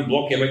would try and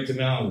block him into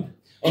my hand.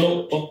 Oh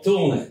no, but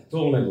Tony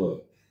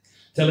Blue,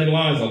 telling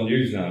lies on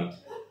Newsnight.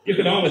 You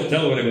could always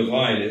tell when he was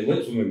lying, his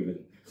lips were moving.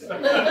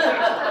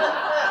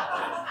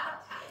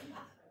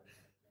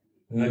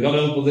 And I got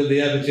help if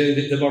they ever changed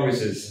it to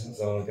Boris's,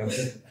 that's all I can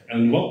say.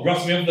 And what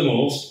grasped me up the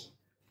most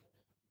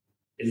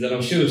is that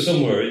I'm sure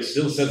somewhere it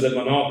still says the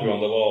Minorca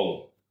on the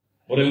wall.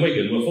 But in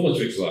Wigan, we're full of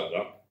tricks like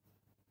that.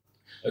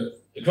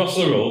 Across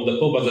the road, the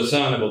pub has a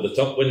sign above the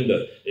top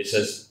window. It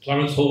says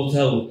Clarence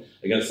Hotel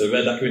against the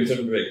red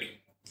Accrington brick.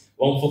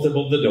 1 foot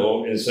above the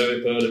door, in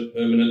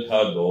semi-permanent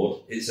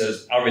cardboard, it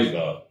says Harry's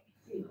Bar.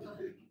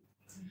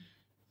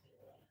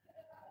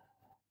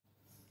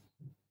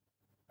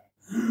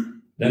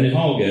 Then in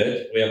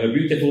Hallgate, we have a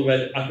beautiful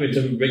red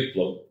Accrington brick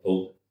pub,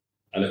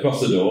 and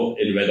across the door,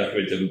 in red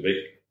Accrington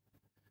brick,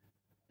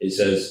 it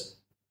says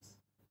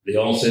the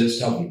All Saints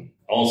Tavern.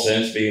 All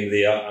Saints being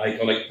the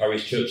iconic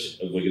parish church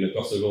of Wigan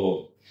across the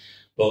road.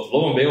 But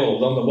lo and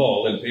behold, on the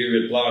wall in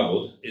period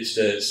plywood, it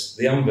states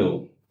the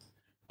Anvil.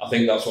 I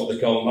think that's what they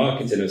call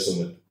marketing or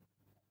something.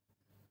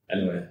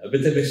 Anyway, a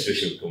bit of history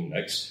should come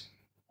next.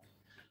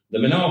 The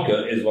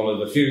Minorca is one of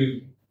the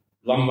few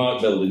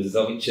landmark buildings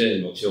that haven't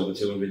changed much over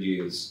 200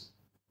 years.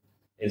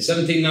 In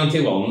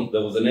 1791,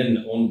 there was an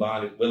inn owned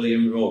by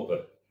William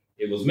Roper.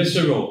 It was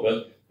Mr.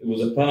 Roper who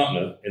was a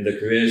partner in the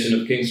creation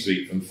of King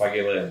Street from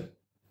Faggy Lane.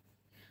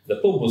 The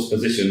pub was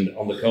positioned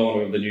on the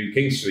corner of the new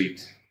King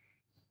Street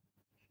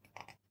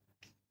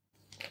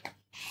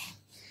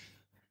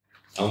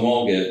and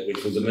Walgate,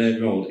 which was the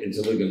main road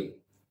into Wigan.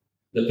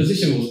 The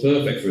position was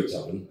perfect for a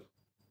tavern.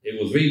 It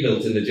was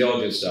rebuilt in the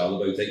Georgian style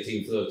about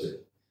 1830.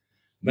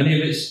 Many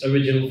of its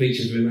original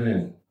features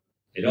remain.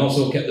 It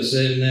also kept the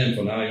same name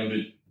for nigh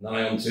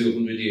on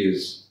 200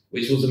 years,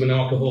 which was the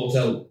Minorca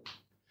Hotel.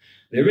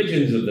 The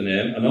origins of the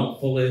name are not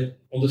fully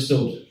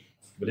understood,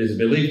 but it is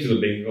believed to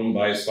have been run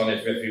by a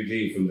Spanish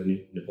refugee from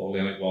the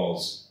Napoleonic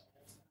Wars.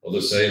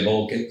 Others say a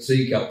bold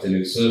sea captain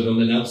who served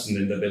under Nelson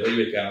in the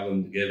Balearic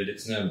Island gave it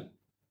its name.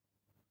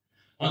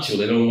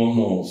 Actually, no one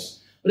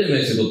knows, but it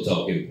makes a good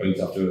talking point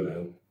after a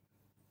while.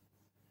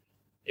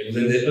 It was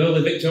in the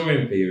early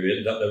Victorian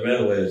period that the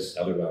railways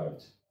had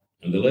arrived,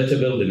 and the later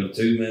building of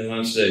 2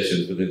 mainline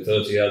stations within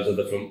 30 yards of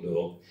the front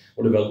door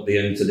would have helped the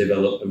inn to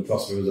develop and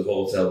prosper as a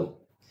hotel.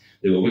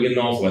 They were Wigan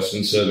North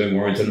Western serving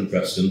Warrington and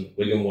Preston,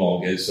 Wigan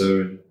Walgate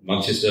serving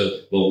Manchester,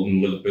 Bolton,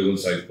 Liverpool and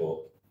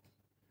Southport.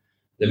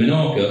 The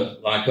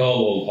Minorca, like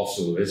all old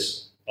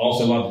hostelries,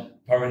 also had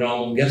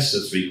paranormal guests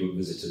as frequent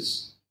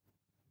visitors.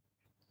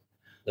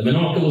 The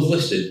Minorca was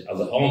listed as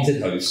a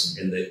haunted house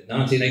in the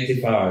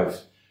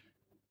 1985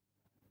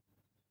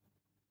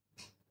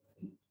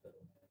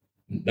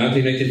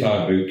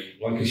 book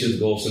Lancashire's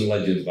Ghosts and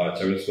Legends by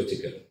Terence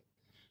Whitaker.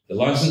 The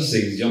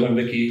licensees John and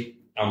Vicky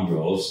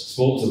Ambrose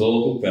spoke to the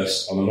local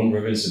press on a number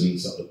of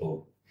incidents at the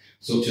pub,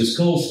 such as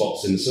cold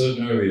spots in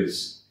certain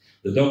areas.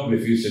 The dog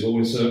refused to go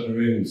in certain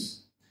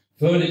rooms.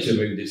 Furniture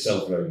moved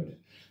itself round,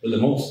 but the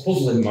most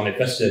puzzling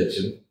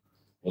manifestation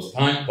was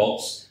pint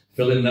pots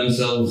filling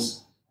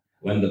themselves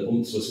when the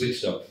pumps were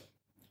switched off.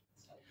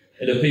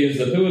 It appears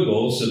the poor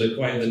ghost had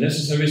acquired the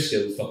necessary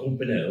skills for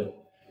pumping ale,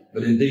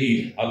 but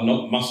indeed had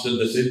not mastered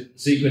the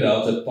secret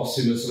art of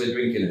posthumously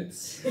drinking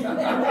it.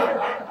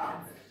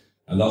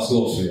 And that's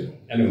ghost for you.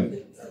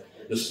 Anyway,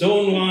 the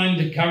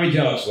stone-lined carriage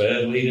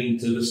archway leading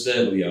to the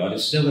stable yard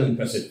is still an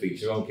impressive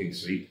feature on King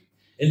Street,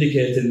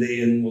 indicating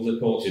the inn was a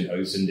coaching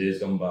house in days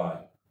gone by.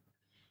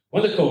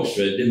 When the coach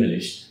trade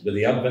diminished with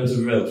the advent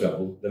of rail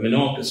travel, the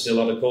Minorca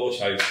still had a coach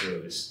house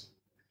service.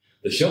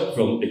 The shop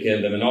front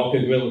became the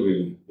Minorca Grill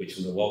Room, which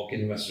was a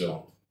walk-in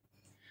restaurant.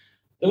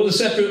 There was a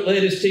separate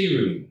ladies' tea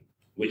room,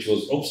 which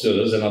was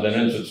upstairs and had an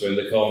entranceway in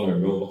the corner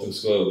in Rowbottom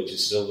Square, which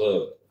is still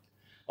there.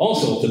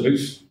 Also, to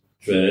boost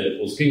trade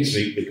was King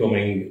Street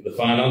becoming the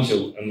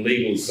financial and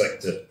legal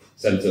centre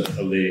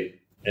of the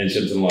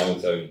ancient and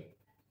Lion town.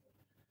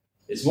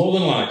 It's more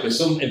than likely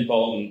some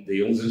important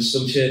deals and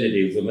some shady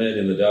deals were made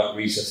in the dark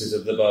recesses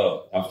of the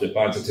bar after a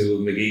pint or two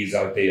of McGee's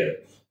IPA.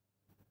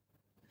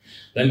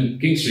 Then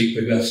King Street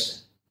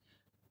progressed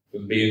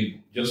from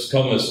being just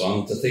commerce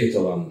land to theatre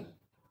land,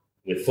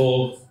 with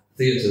 4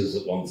 theatres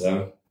at one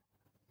time.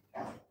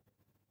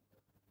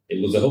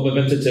 It was a hub of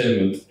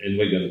entertainment in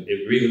Wigan.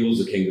 It really was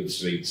the king of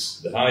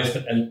streets. The highest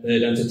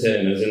paid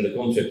entertainers in the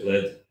country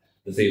played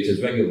the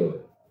theatres regularly.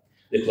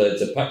 They played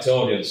to packed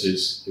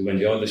audiences who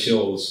enjoyed the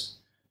shows,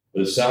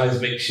 but a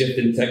seismic shift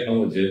in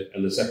technology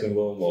and the Second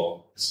World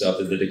War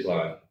started the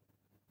decline.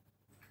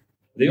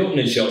 The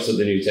opening shots of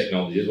the new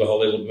technologies were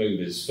Hollywood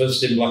movies,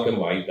 first in black and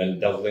white,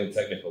 then dazzling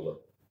technicolor.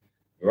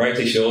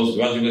 Variety shows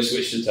gradually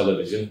switched to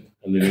television,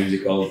 and the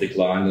music hall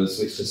declined and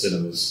switched to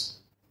cinemas.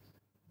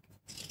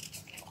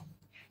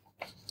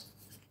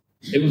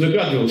 It was a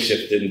gradual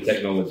shift in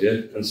technology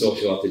and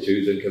social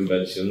attitudes and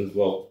conventions,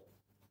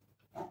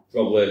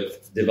 probably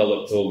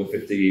developed over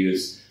 50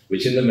 years,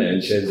 which in the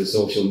main changed the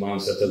social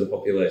mindset of the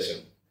population.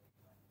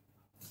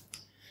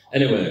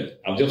 Anyway,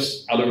 I've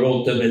just had a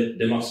road to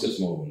Damascus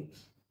moment.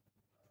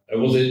 Or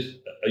was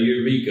it a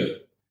Eureka,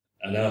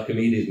 an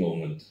Archimedes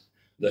moment?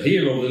 The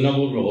hero of the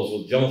novel Rose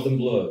was Jonathan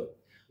Blur.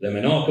 The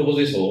Menorca was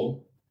his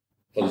home,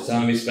 for the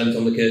time he spent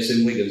on the case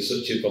in Wigan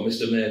searching for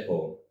Mr.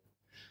 Maypole.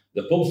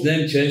 The pub's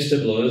name changed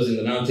to Blur's in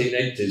the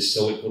 1980s,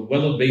 so it could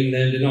well have been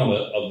named in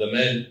honour of the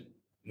main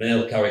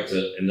male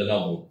character in the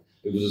novel,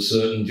 who was a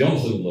certain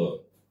Jonathan Blur.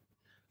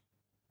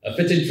 A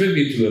fitting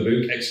tribute to a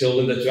book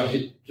extolling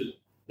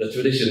the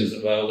traditions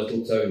of our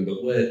little town.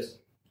 But wait,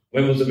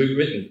 when was the book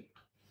written?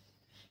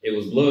 It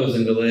was Blur's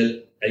in the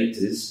late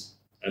 80s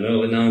and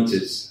early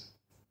 90s.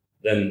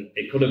 Then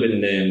it could have been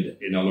named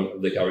in honour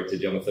of the character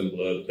Jonathan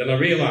Blur. Then I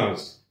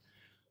realised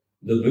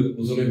the book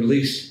was only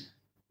released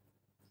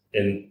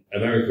in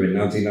America in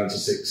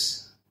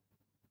 1996.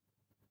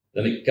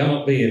 Then it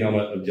cannot be in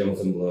honour of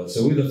Jonathan Blur.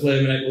 So who the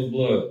flaming heck was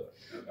Blur?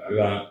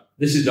 Right,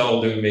 this is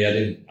all doing me head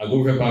in. I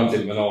go for a pint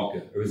in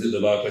Menorca, or is it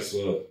the Barclay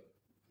Swerve?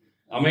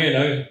 I'm here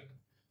now.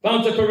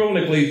 Pint of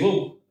Peroni, please,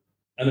 look.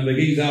 And a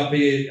McGee's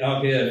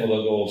RPA for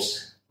the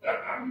ghost.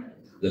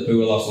 The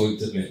poor lass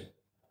looked at me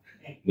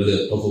with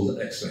a puzzled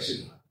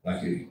expression.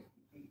 Thank you.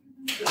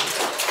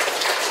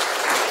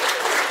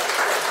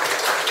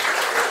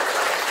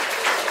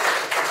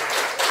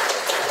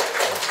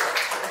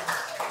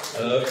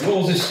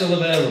 Rose is still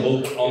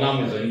available on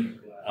Amazon.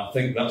 I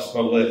think that's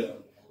probably the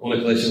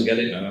only place you'll get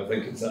it now. I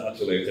think it's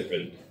actually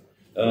different.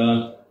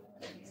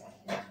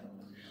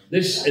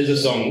 This is a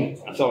story,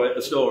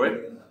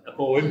 a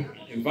poem,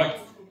 in fact,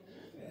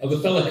 of a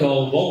fella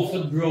called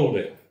Walford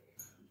Brodie.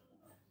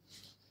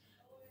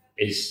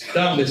 He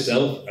styled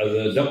himself as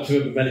a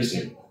doctor of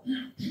medicine.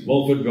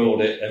 Walford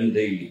Brodie,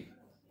 MD.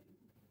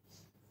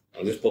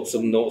 I'll just put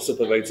some notes up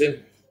about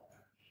him.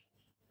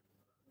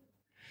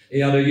 He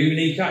had a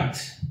unique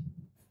act,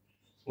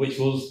 which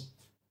was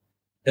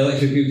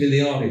electrocuting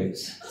the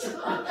audience.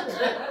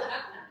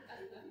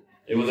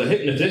 He was a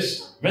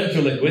hypnotist,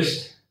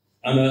 ventriloquist,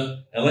 and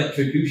an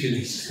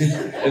electrocutionist,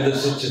 if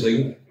there's such a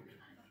thing.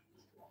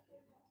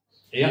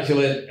 He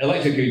actually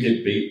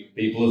electrocuted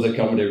people as a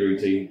comedy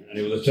routine, and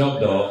he was a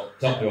top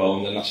dog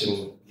on the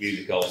national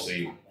music hall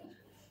scene.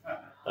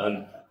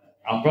 And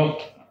I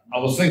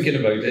was thinking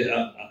about it.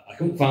 I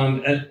couldn't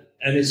find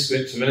any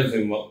scripts or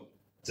anything what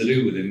to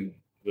do with him,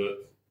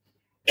 but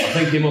I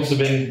think he must have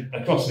been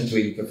a cross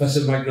between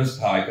Professor Magnus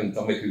Pyke and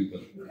Tommy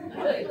Cooper.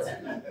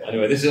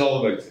 Anyway, this is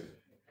all about him.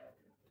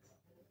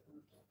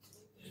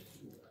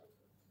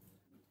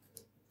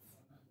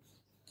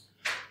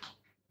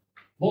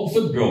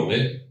 Walford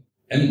Brodie,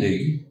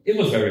 MD, he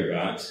was very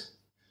bright.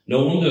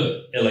 No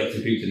wonder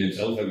electrocuting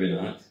himself every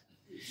night.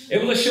 He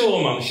was a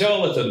showman,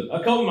 charlatan,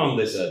 a con man,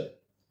 they said.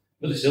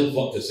 But they still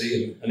flocked to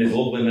see him and his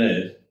lovely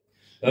maid.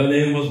 Her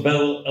name was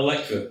Belle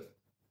Electra,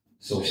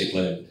 so she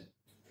claimed.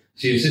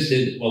 She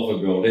assisted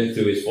Walford Brodie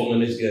through his fun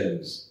and his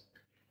games.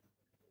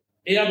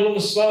 He had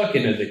love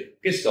sparking as they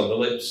kissed on the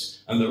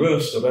lips, and the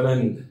roast of an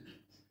end,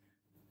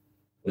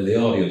 with the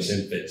audience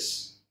in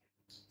fits.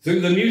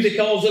 Through the music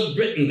halls of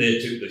Britain they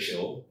took the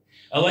show.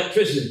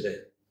 Electricity,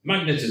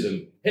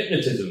 magnetism,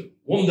 hypnotism,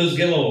 wonders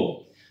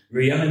galore,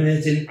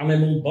 reanimating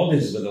animal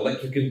bodies with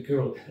electrical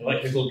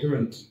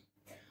current.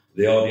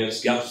 The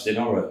audience gasped in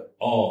horror,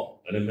 awe,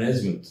 and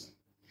amazement.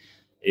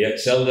 He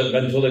excelled at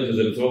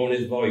ventriloquism, throwing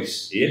his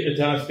voice. He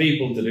hypnotised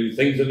people to do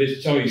things of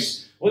his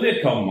choice. Was he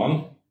a con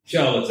man,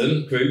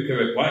 charlatan, crook,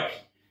 or a quack?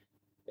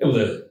 It was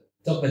a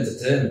top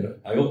entertainer.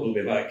 I hope he'll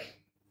be back.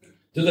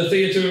 To the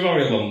Theatre of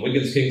Oriel on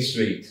Wigan's King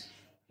Street,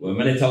 where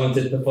many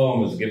talented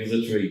performers give us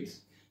a treat.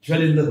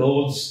 Treading the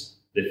boards,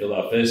 they fill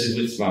our faces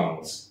with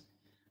smiles.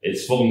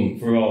 It's fun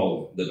for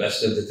all, the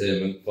best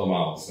entertainment for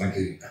miles. Thank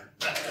you.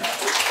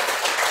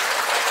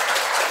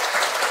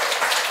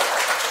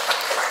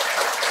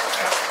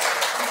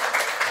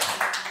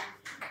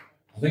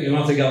 I think you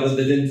might have gathered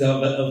they didn't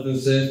have health and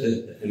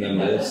safety in them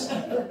days.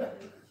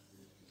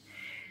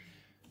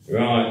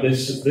 Right,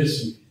 this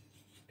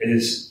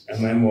is a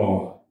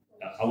memoir.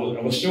 I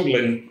was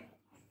struggling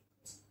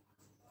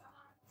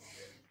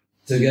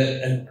to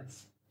get.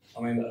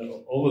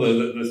 Over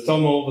there, there's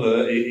Tom over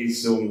there.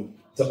 He's Tom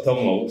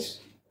Loach,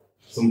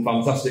 some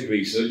fantastic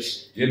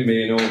research. Jim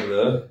Bean over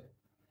there,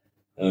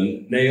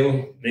 and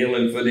Neil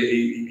Linford.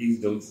 He's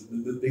done.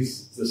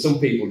 There's some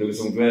people doing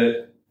some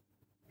great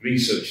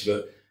research,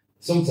 but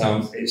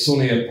sometimes it's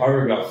only a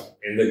paragraph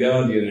in The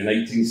Guardian in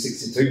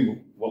 1862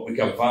 what we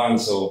can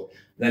find. So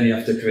then you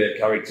have to create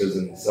characters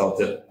and sort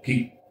of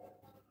keep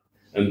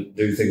and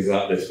do things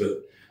like this.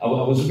 But I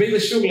was really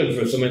struggling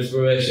for some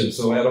inspiration,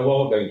 so I had a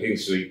walk down King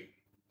Street.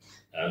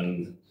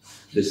 And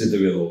this is the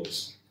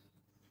results.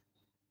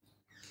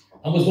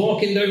 I was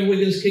walking down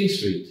Wigan's King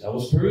Street. I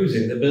was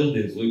perusing the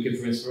buildings looking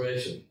for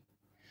inspiration.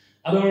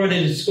 I'd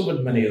already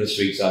discovered many of the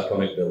street's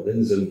iconic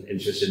buildings and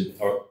interesting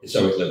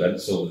historical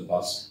events over the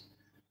past,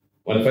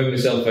 when I found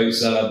myself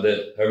outside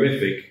the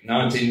horrific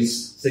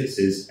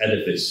 1960s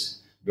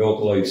edifice,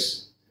 Broke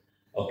House,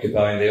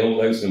 occupying the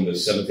old house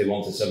numbers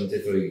 71 to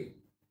 73.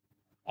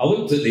 I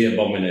looked at the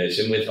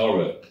abomination with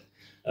horror.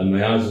 and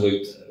my eyes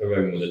looked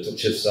around with a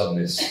touch of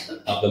sadness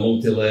at the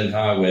multi-lane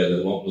highway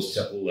that once was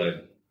Chapel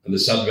Lane and the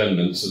sad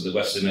remnants of the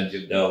western edge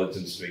of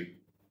Darlington Street.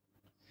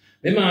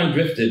 My mind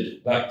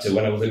drifted back to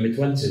when I was in my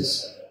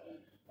 20s.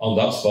 On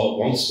that spot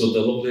once stood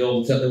the lovely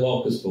old Tetley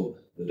Walker's pub,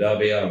 the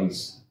Derby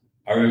Arms.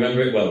 I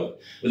remember it well,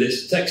 with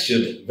its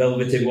textured,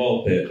 velvety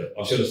wallpaper,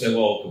 or should I say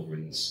wall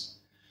coverings.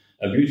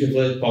 A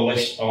beautifully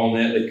polished,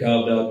 ornately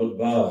carved outward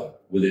bar,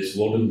 with its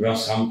wood and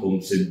brass hand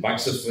pumps in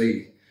bags of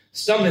three,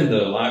 standing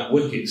there like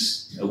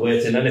wickets,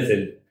 awaiting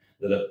anything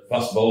that a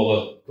fast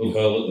bowler could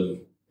hurl at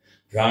them,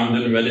 primed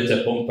and ready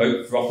to pump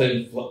out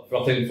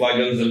frothing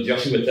flagons of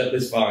Joshua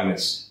Tetley's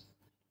finest.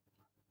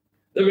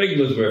 The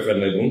regulars were a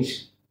friendly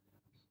bunch.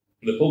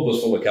 The pub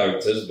was full of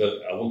characters,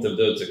 but I wouldn't have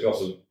dared to cross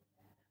them.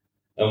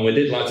 And we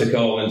did like to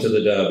call into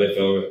the derby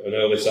for an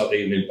early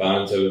Saturday evening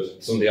pint or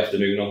a Sunday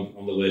afternoon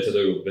on the way to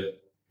the rugby.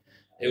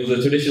 It was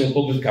a traditional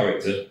pub of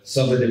character,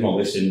 sadly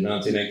demolished in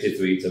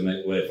 1983 to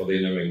make way for the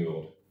inner ring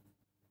road.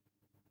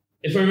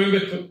 If I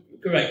remember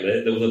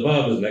correctly, there was a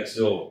barber's next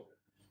door.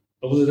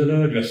 Or was it an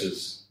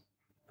hairdresser's?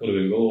 Could have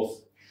been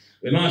both.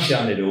 With my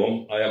shiny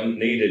dome, I haven't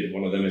needed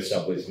one of them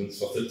establishments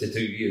for 32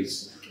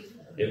 years.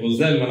 It was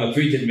then when I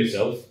treated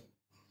myself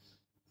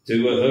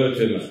to a hair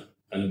trimmer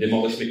and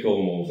demolished my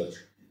comb over.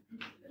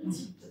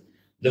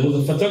 There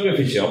was a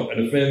photography shop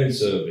and a framing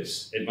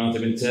service. It might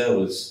have been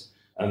tailors.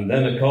 And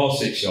then a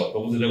corset shop,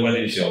 or was it a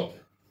wedding shop?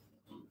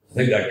 I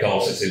think they had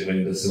corsets in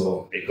windows,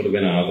 so it could have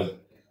been either.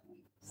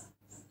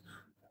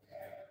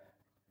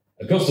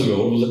 Across the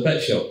road was a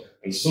pet shop,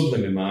 and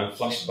suddenly my mind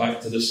flashed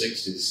back to the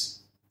 60s.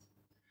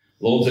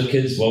 Loads of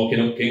kids walking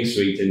up King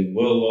Street in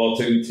World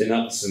War II tin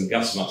hats and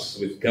gas masks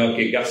with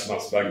khaki gas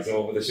mask bags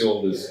over the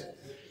shoulders.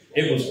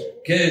 It was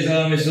Kay's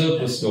Army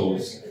surplus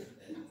stores.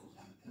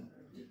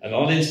 And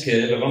on its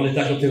cave, I've only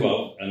tackled two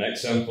out, and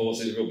ex-armed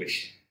forces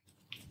rubbish.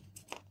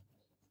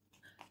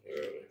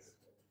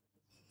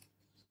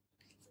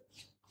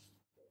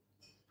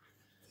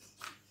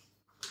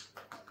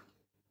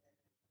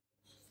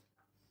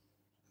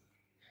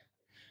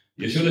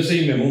 You should have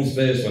seen my mum's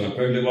face when I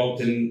proudly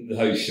walked in the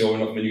house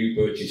showing off my new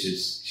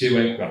purchases. She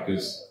went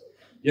crackers.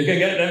 You can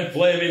get them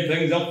flaming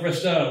things off for a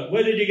start.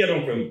 Where did you get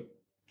them from?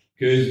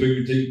 Kay's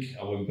boutique,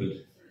 I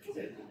whimpered.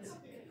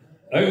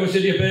 How much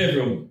did you pay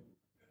from?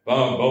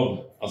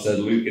 Bob, I said,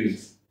 looking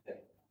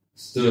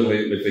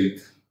sternly at my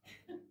feet.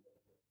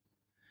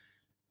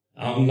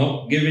 I'm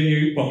not giving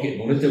you pocket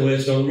money to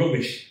waste on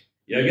rubbish.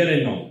 You're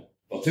getting none.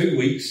 For 2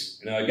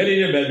 weeks, now get in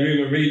your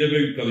bedroom and read a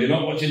book because you're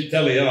not watching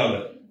telly, are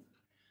you?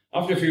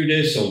 After a few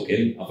days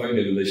sulking, I found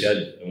him in the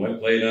shed and went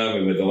playing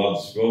army with the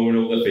lads roaming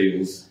over the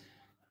fields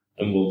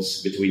and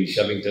woods between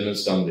Shevington and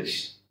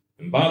Standish.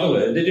 And by the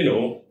way, did you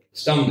know,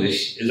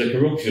 Standish is a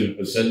corruption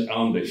of St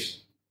Arndish,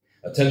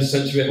 a 10th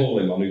century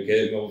holy man who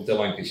came over to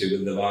Lancashire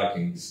with the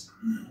Vikings.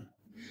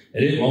 He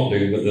didn't want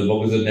to, but the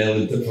buggers had nailed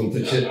him to front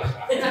of ship.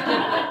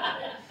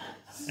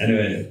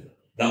 Anyway,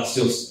 that's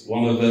just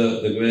one of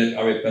the great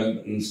Harry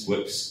Pemberton's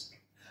quips.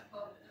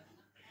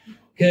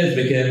 Caves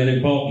became an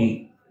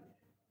important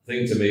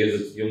thing to me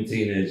as a young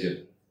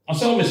teenager. I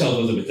saw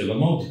myself as a bit of a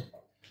mod.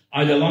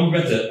 I had a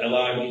Lambretta Li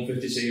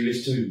 150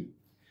 Series 2.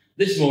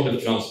 This mode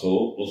of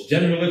transport was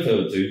generally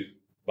referred to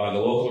by the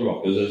local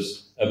rockers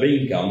as a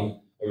bean can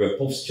or a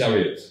puff's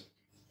chariot.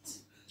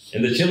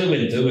 In the chilly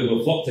winter, we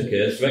were flocked to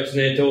case for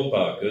ex-NATO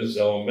Parkers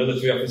or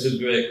military officers'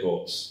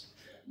 greatcoats.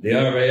 The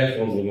RAF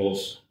ones were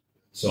most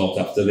sought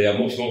after. They are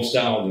much more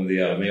style than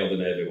the Army or the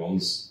Navy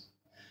ones.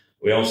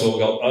 We also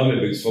got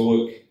army boots for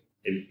work.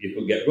 You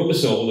could get rubber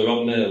soled or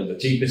hobnailed, the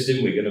cheapest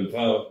in Wigan and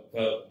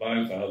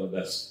by far the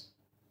best.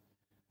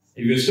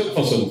 If you were stuck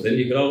for something,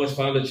 you could always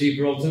find a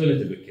cheaper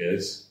alternative at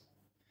Kay's.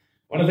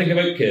 When I think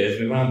about Kay's,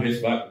 my mind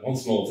drifts back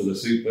once more to the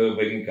superb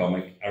Wigan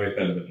comic, Harry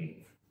Pemberton.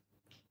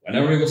 When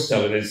Harry was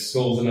telling his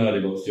skulls and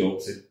hardy-butts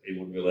jokes, he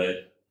would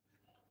relate.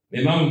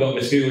 My mum got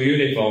my school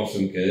uniforms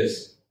from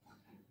Kay's.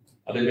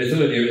 I did my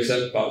third year at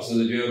St Pat's as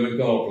a German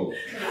corporal.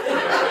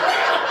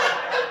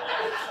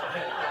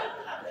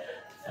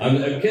 And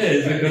at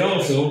Kay's, we could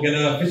also get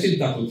a fishing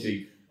tackle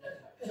cheap.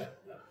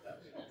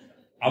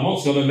 I'm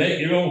also going to make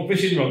your own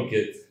fishing rod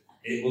kit.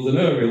 It was an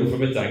aerial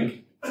from a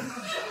tank.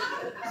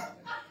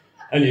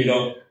 And you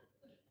got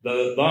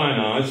the line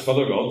eyes for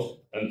the rod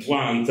and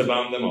twine to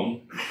band them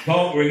on,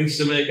 cork rings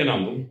to make an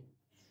handle,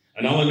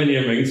 and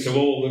aluminium rings to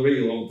hold the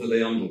reel onto the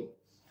handle.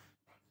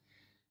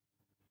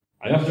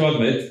 I have to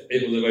admit,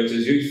 it was about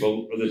as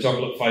useful as a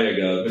chocolate fire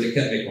guard, but it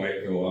kept me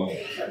quiet for a while.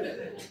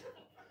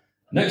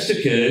 Next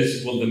to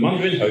Kay's was the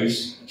Mandarin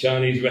House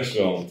Chinese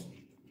restaurant.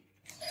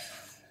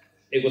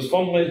 It was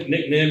fondly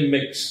nicknamed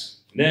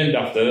Mix, named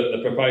after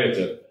the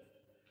proprietor.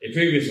 He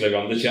previously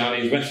ran the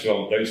Chinese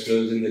restaurant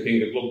downstairs in the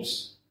King of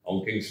Clubs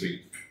on King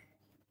Street.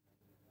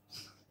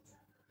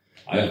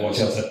 I have to watch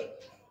out to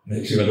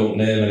make sure I don't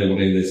name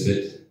anybody in this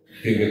bit.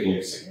 King of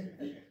Clubs.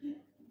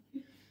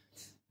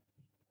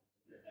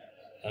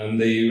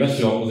 And the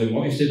restaurant was in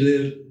what used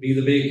to be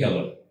the beer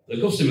cellar. The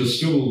customers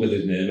struggled with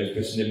his name and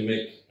christened him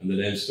Mick, and the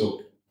name stuck.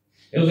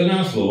 He was a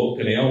nice bloke,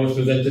 and he always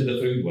presented the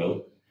food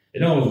well.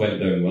 It always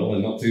went down well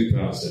and not too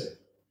pricey.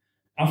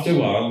 After a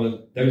while,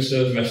 the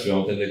downstairs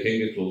restaurant in the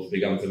King of Clubs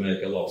began to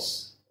make a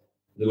loss.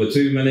 There were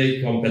too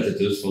many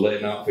competitors for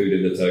letting out food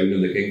in the town,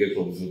 and the King of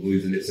Clubs was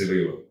losing its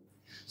allure.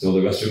 So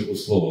the restaurant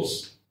was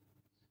closed.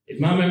 If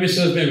my memory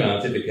serves me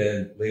right, it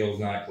became Leo's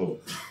nightclub.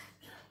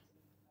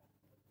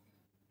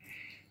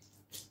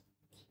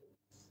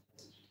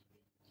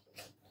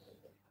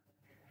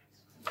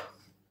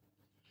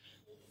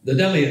 The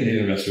Delhi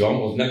Indian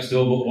restaurant was next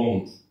door but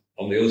one,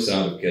 on the other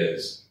side of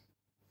Caves.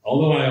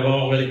 Although I have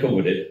already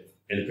covered it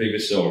in a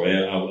previous story,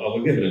 I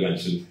will give it a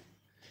mention.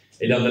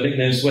 It had the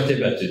nickname Sweaty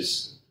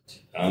Betties,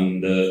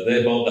 and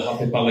they bought the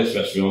Happy Palace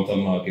restaurant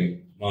on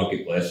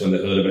Marketplace when they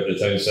heard about the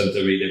town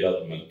centre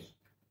redevelopment.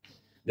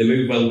 They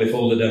moved well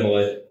before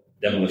the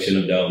demolition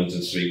of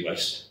Darlington Street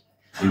West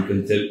and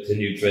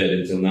continued trade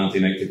until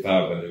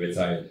 1985 when they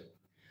retired.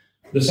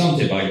 The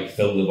Santi bag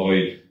filled the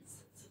void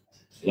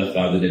left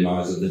by the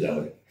demise of the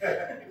deli.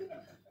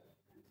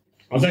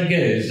 As I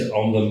gazed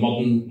on the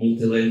modern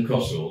multi-lane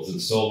crossroads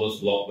and soulless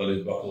block that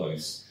is Buckle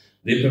House,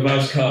 the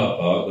improvised car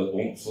park that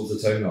once was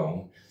the town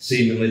hall,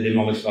 seemingly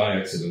demolished by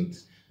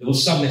accident, there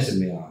was sadness in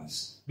my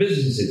eyes.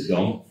 Businesses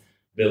gone,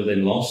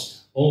 building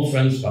lost, old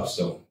friends passed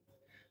on.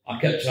 I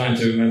kept trying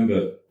to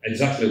remember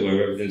exactly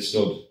where everything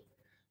stood.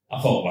 I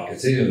thought back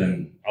at here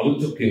then. I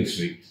looked up King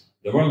Street.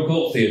 The Royal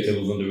Court Theatre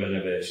was under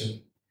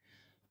renovation.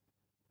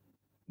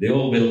 The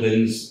old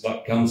buildings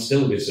that can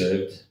still be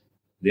saved.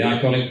 The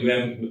iconic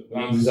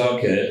Ramsey's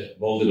Arcade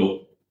boarded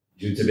up,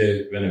 due to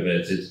be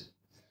renovated.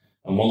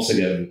 And once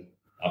again,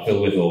 I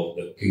feel with hope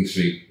that King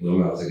Street will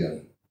rise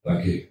again.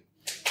 Thank you.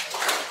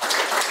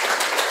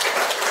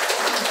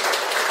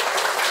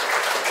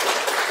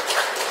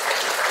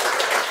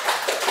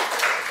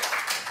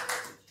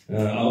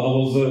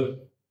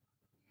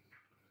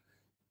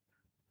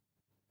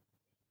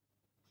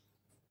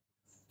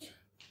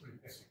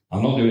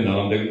 I'm not doing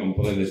that, I'm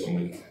putting this one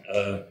in.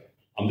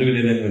 I'm doing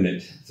it in a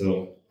minute.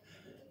 So,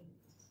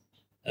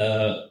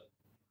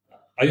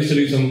 I used to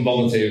do some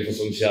volunteering for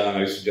Sunshine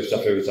House just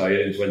after I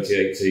retired in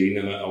 2018,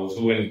 and I was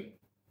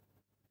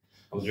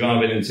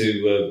driving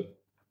into,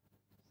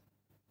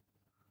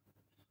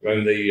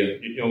 around the,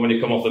 when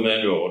you come off the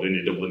main road and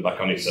you're doubling back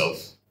on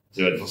yourself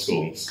to head for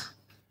Scones.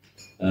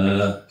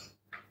 And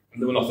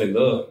there was nothing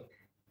there.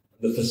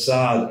 The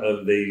facade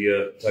of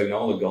the town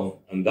hall had gone,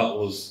 and that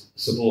was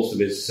supposed to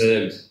be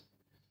saved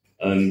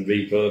and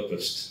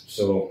repurposed.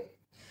 So,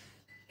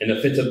 in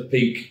a fit of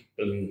pique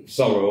and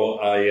sorrow,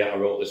 I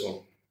wrote this one.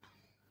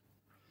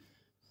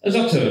 As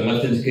I turned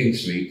left into King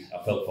Street,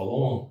 I felt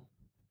forlorn.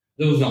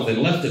 There was nothing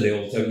left of the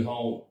old town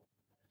hall,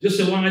 just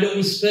a wide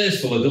open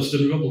space full of dust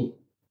and rubble.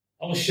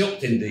 I was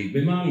shocked indeed,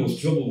 my mind was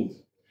troubled.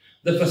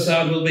 The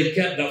facade will be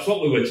kept, that's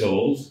what we were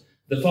told.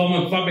 The form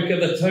and fabric of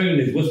the town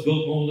is worth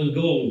more than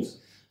gold.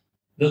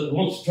 The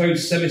once proud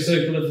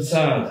semicircular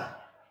facade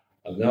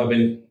has now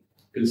been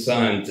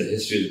consigned to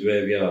history's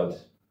graveyard.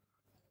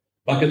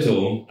 Back at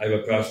home, I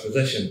have a prized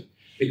possession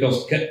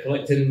because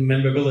collecting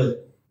memorabilia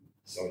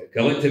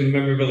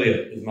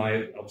is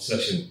my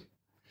obsession.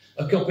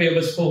 A copy of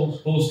a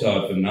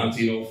postcard from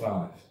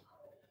 1905,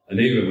 an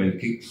era when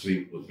King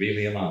Street was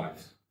really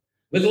alive.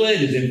 With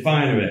ladies in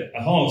finery,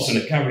 a horse and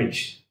a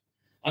carriage.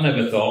 I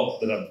never thought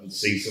that I would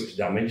see such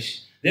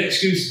damage. The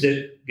excuse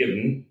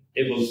given,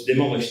 it was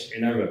demolished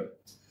in error.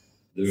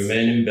 The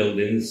remaining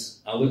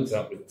buildings I looked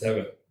at with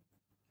terror.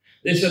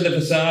 They said the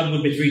facade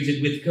would be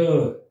treated with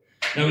care.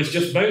 Now it's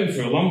just bound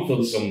for a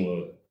landfill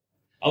somewhere.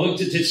 I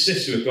looked at its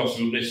sister across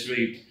Rudney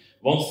Street.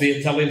 Once the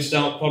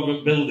Italian-style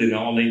quadrant building,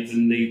 all neat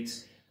and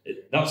neat.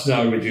 That's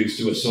now reduced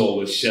to a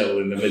soulless shell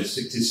in the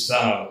mid-60s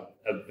style,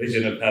 a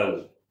vision of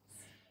hell.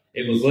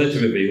 It was later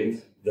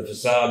revealed the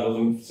facade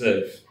wasn't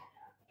safe.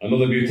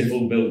 Another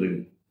beautiful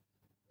building,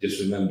 just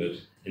remembered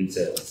in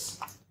tales.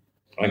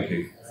 Thank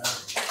you.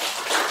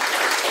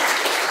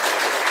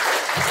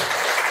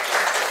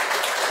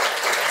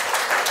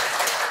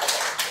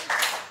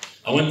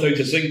 I went out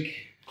to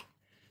sink.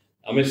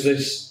 I missed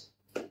this.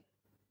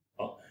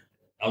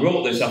 I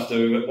wrote this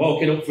after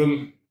walking up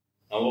from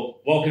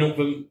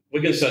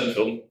Wigan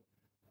Central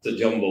to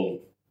John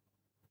Bull.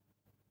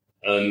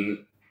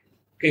 And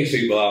King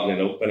Street were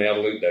livening up, and I had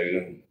a look down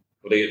and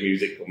could hear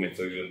music coming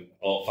through and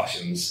all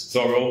fashions.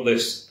 So I wrote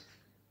this.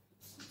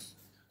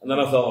 And then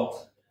I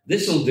thought,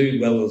 this will do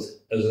well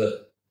as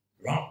a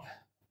rap.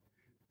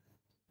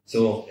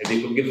 So if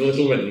you could give a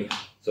little rhythm.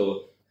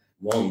 So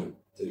 1,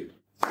 2,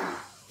 3,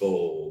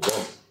 4, 1,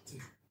 2.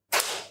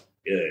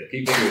 Yeah,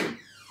 keep it going.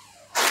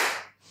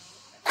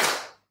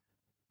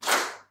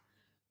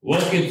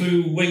 Walking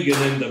through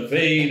Wigan in the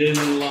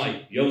fading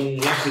light, young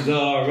lasses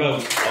are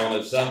out on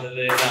a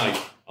Saturday night,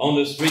 on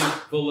the street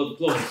full of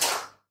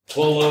clubs,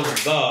 full of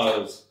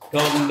bars,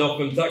 cordoned off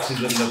from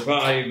taxis and the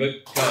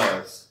private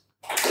cars.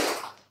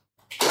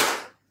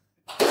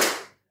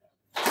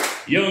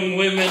 Young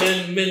women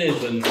in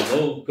minis and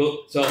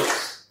low-cut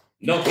tops,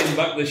 knocking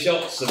back the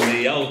shots and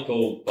the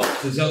alcohol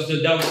pops. It's just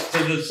to dance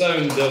to the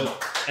sound of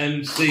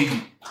MC,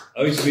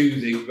 house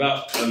music,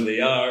 rap and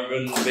the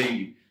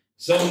R&B.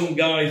 Some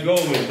guys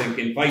roaming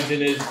thinking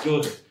fighting is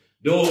good,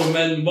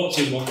 Doormen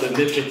watching what they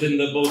nip it in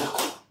the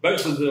bud.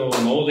 Bouncers are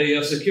on all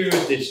the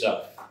security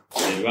staff.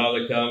 They'd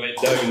rather calm it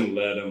down,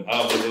 let them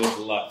have a good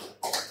laugh.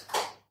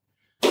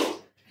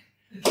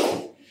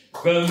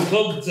 From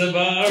club to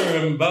bar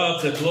and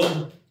bar to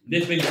club,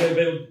 dipping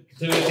to a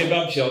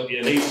kebab shop,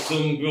 you need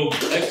some grub.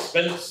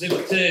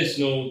 Expensive taste,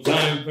 no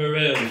time for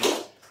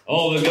ales.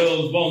 All the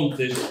girls want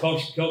is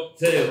posh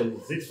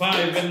cocktails. It's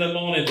 5 in the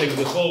morning, things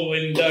are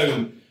slowing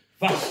down.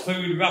 Fast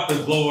food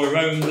rappers blow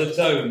around the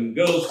town.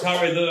 Girls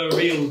carry their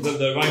reels and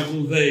their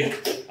rifles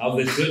ache. As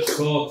they search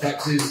for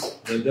taxis,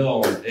 the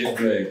dawn it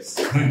breaks.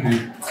 Thank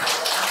you.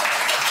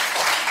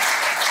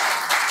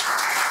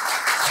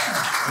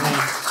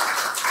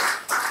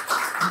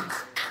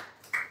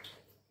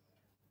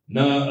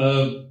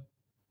 Now,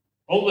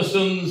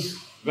 Ulverston's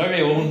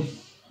very own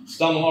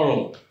Stan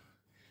Laurel.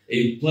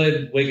 He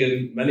played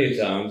Wigan many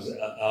times,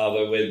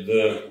 either with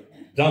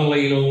Dan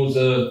Leno's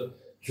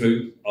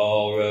troupe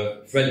or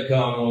Fred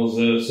Carnell's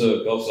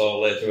circus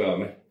or later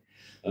army.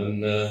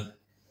 And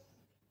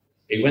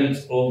he went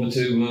over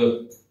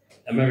to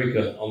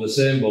America on the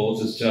same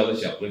boat as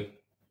Charlie Chaplin,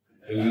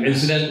 who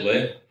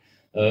incidentally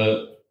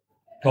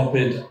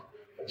copied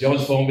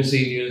George Formby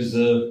Sr.'s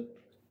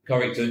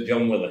character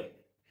John Willie,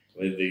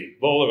 with the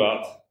bowler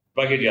hat,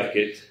 baggy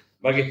jacket,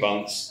 baggy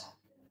pants,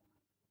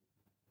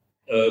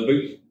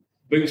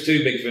 boots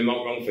too big for him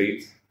on wrong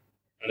feet,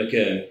 and a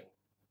cane.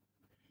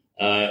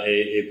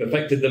 He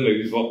perfected the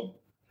moves what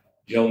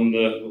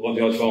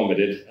George Formby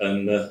did,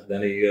 and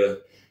then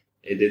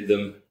he did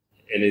them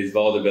in his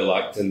vaudeville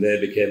act, and they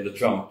became the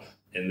tramp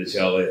in the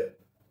Charlie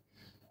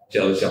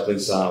Chaplin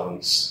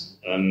silence.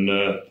 And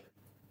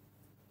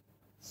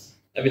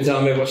every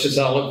time I watch a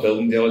silent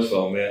film, George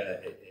Formby,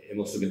 he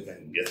must have been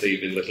thinking, "You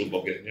thieving little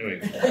bugger," you know.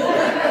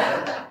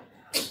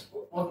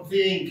 Wasn't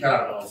he in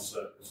Carnell's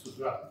circus as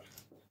well?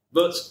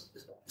 But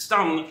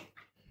Stan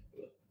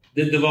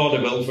did the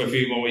vaudeville for a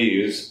few more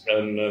years,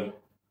 and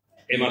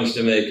he managed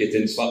to make it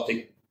in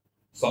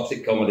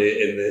slapstick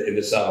comedy in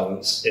the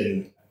silence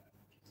in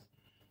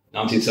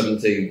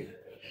 1917,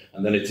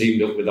 and then he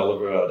teamed up with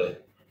Oliver Hardy,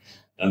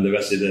 and the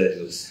rest is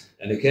ageless.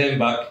 And he came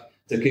back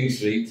to King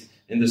Street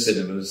in the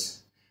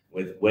cinemas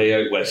with Way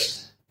Out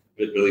West,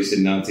 released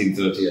in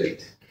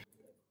 1938.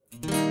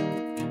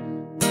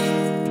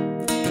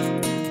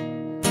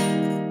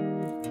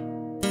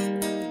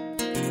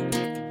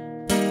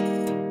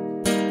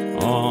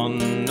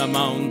 On a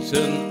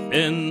mountain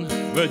in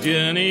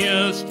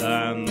Virginia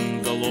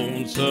stands a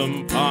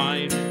lonesome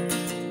pine.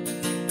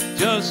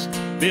 Just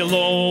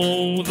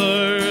below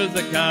there's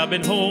a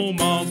cabin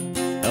home of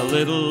a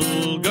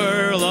little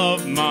girl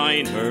of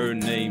mine. Her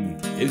name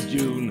is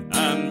June,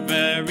 and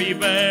very,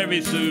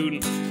 very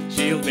soon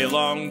she'll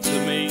belong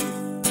to me.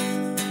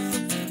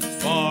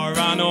 For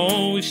I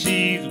know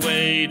she's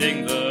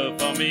waiting there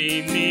for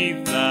me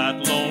 'neath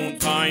that lone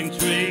pine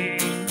tree.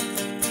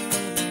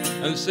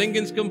 And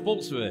singing's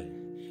compulsory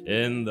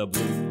in the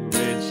Blue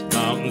Ridge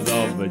Mountains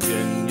of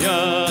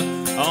Virginia,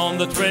 on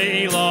the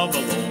trail of a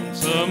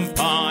lonesome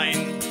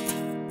pine.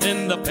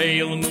 In the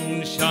pale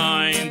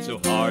moonshine to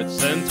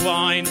hearts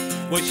entwined,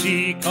 where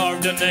she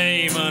carved a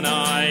name and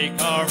I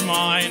carved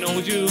mine.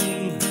 Oh,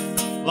 June,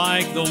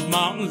 like those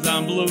mountains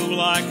I'm blue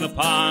like the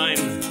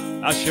pine,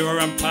 I sure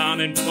am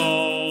pining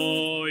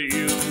for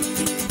you.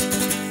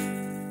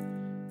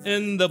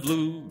 In the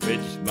Blue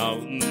Ridge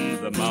Mountains,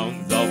 the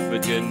mountains of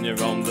Virginia,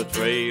 on the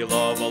trail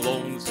of a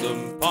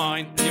lonesome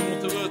pine. And you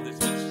want to hear this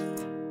much?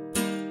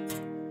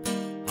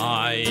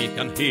 I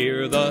can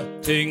hear the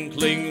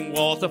tinkling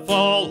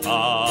waterfall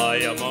high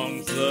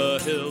amongst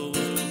the hills.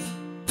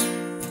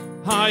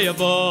 High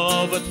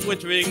above, a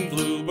twittering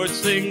bluebird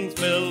sings,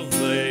 fills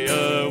the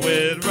air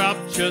with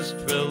rapturous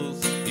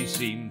trills. He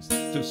seems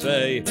to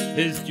say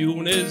his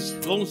June is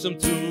lonesome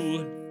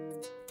too.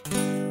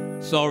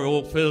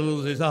 Sorrow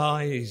fills his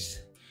eyes,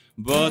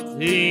 but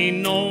he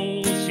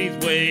knows she's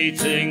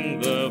waiting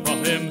there for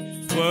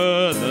him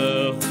where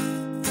the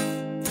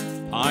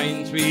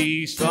pine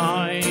tree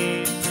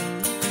sighs.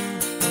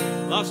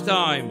 Last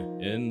time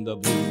in the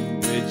Blue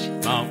Ridge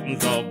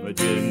Mountains of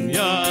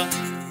Virginia,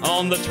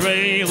 on the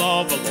trail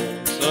of a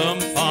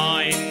lonesome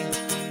pine,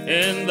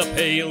 in the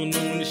pale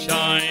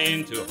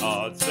moonshine to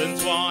hearts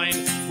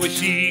entwined, where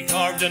she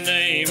carved a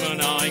name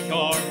and I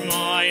carved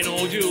mine.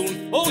 Oh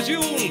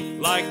June,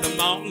 like the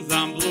mountains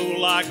I'm blue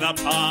like the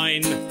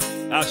pine,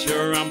 I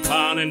sure am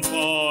pining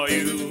for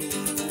you.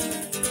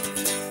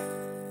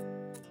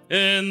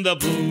 In the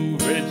Blue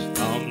Ridge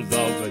Mountains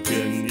of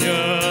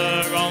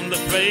Virginia, on the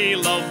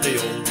trail of the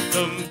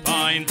lonesome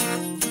pine.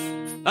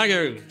 Thank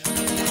you.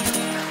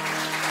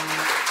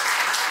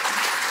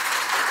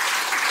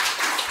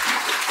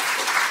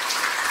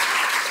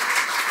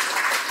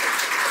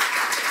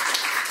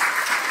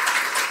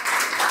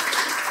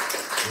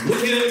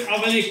 Would you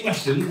have any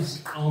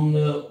questions on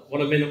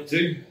what I've been up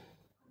to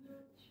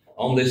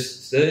on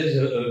this stage?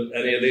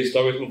 Any of the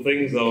historical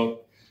things, or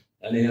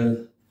any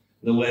of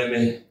the way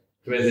my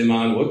crazy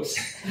mind works?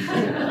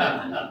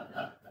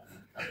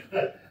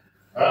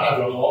 I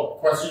don't know what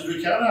questions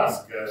we can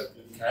ask.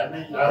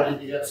 How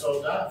did you get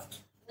so daft?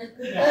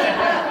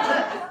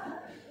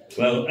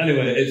 Well,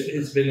 anyway,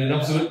 it's been an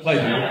absolute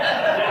pleasure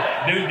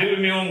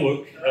doing my own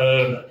work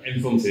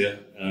in front here,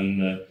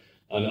 and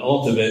a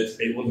lot of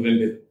it wouldn't have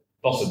been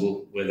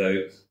possible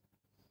without.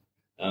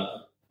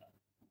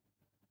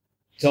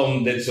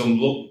 Tom did some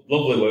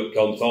lovely work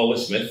on Thorley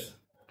Smith,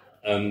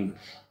 and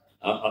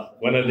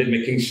when I did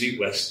my King Street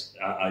West,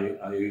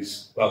 I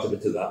used quite a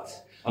bit of that.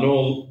 I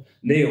know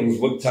Neil's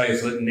worked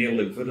tirelessly, Neil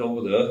Linford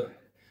over there,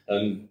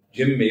 and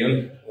Jim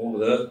Meehan over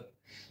there,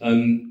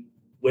 and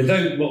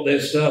without what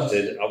they've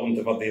started, I wouldn't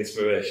have had the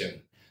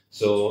inspiration.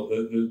 So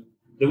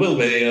there will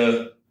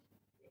be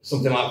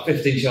something like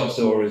 15 short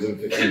stories and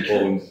 15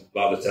 poems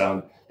by the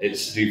time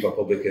it's due for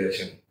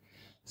publication.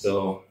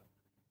 So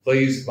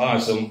please buy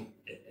some.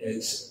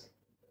 It's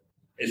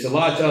a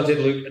light-hearted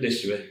look at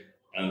history,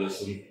 and there's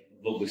some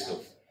lovely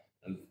stuff.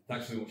 And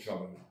thanks very much for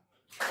having me.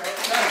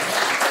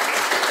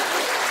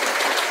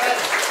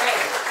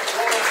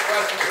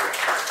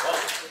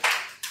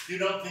 Do you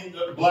not think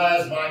that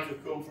Blairs might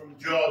have come from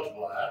George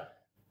Blair?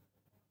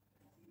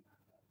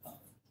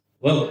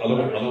 Well, I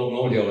don't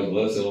know George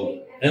Blair,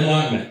 so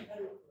enlighten me.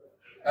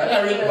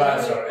 Eric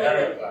Blair, sorry,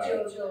 Eric Blair.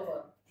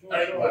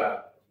 Eric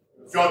Blair.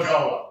 George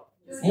Orwell.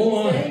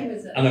 Oh,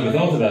 I never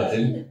thought about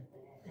him.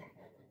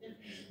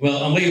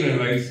 Well, I'm leaving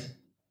him out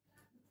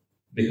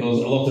because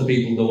a lot of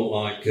people don't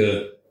like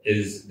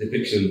his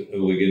depiction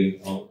of Wigan.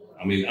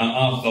 I mean,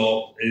 I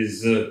thought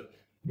his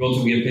Road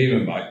to Wigan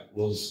Payment Back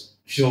was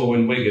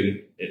showing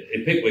Wigan.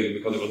 It picked Wigan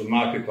because it was a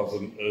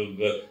microcosm of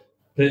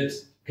pit,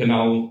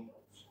 canal,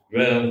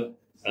 rail,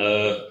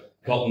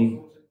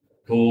 cotton,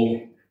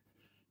 coal,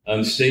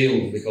 and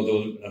steel, because there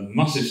was a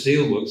massive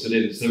steelworks in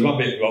it. The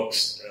Rabbit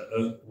Rocks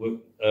were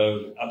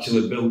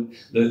actually built,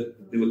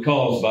 they were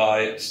caused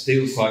by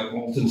steel slag,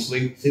 molten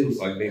steel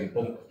slag being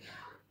pumped,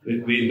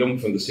 being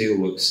dumped from the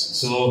steelworks.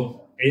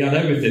 So he had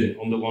everything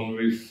under one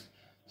roof.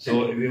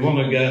 So if you want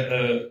to get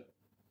a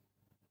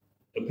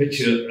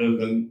picture of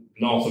the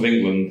north of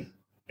England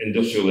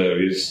industrial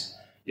areas,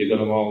 you're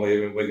going to all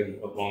here in Wigan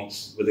at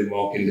once within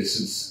walking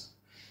distance.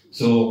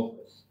 So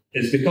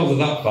it's because of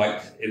that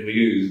fact it was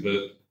used,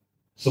 but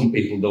some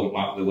people don't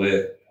like the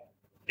way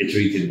he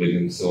treated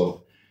Wigan,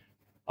 so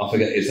I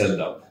forget he said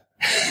that.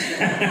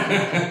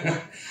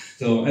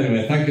 So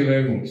anyway, thank you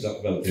very much,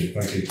 Dr. Belton.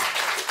 Thank you.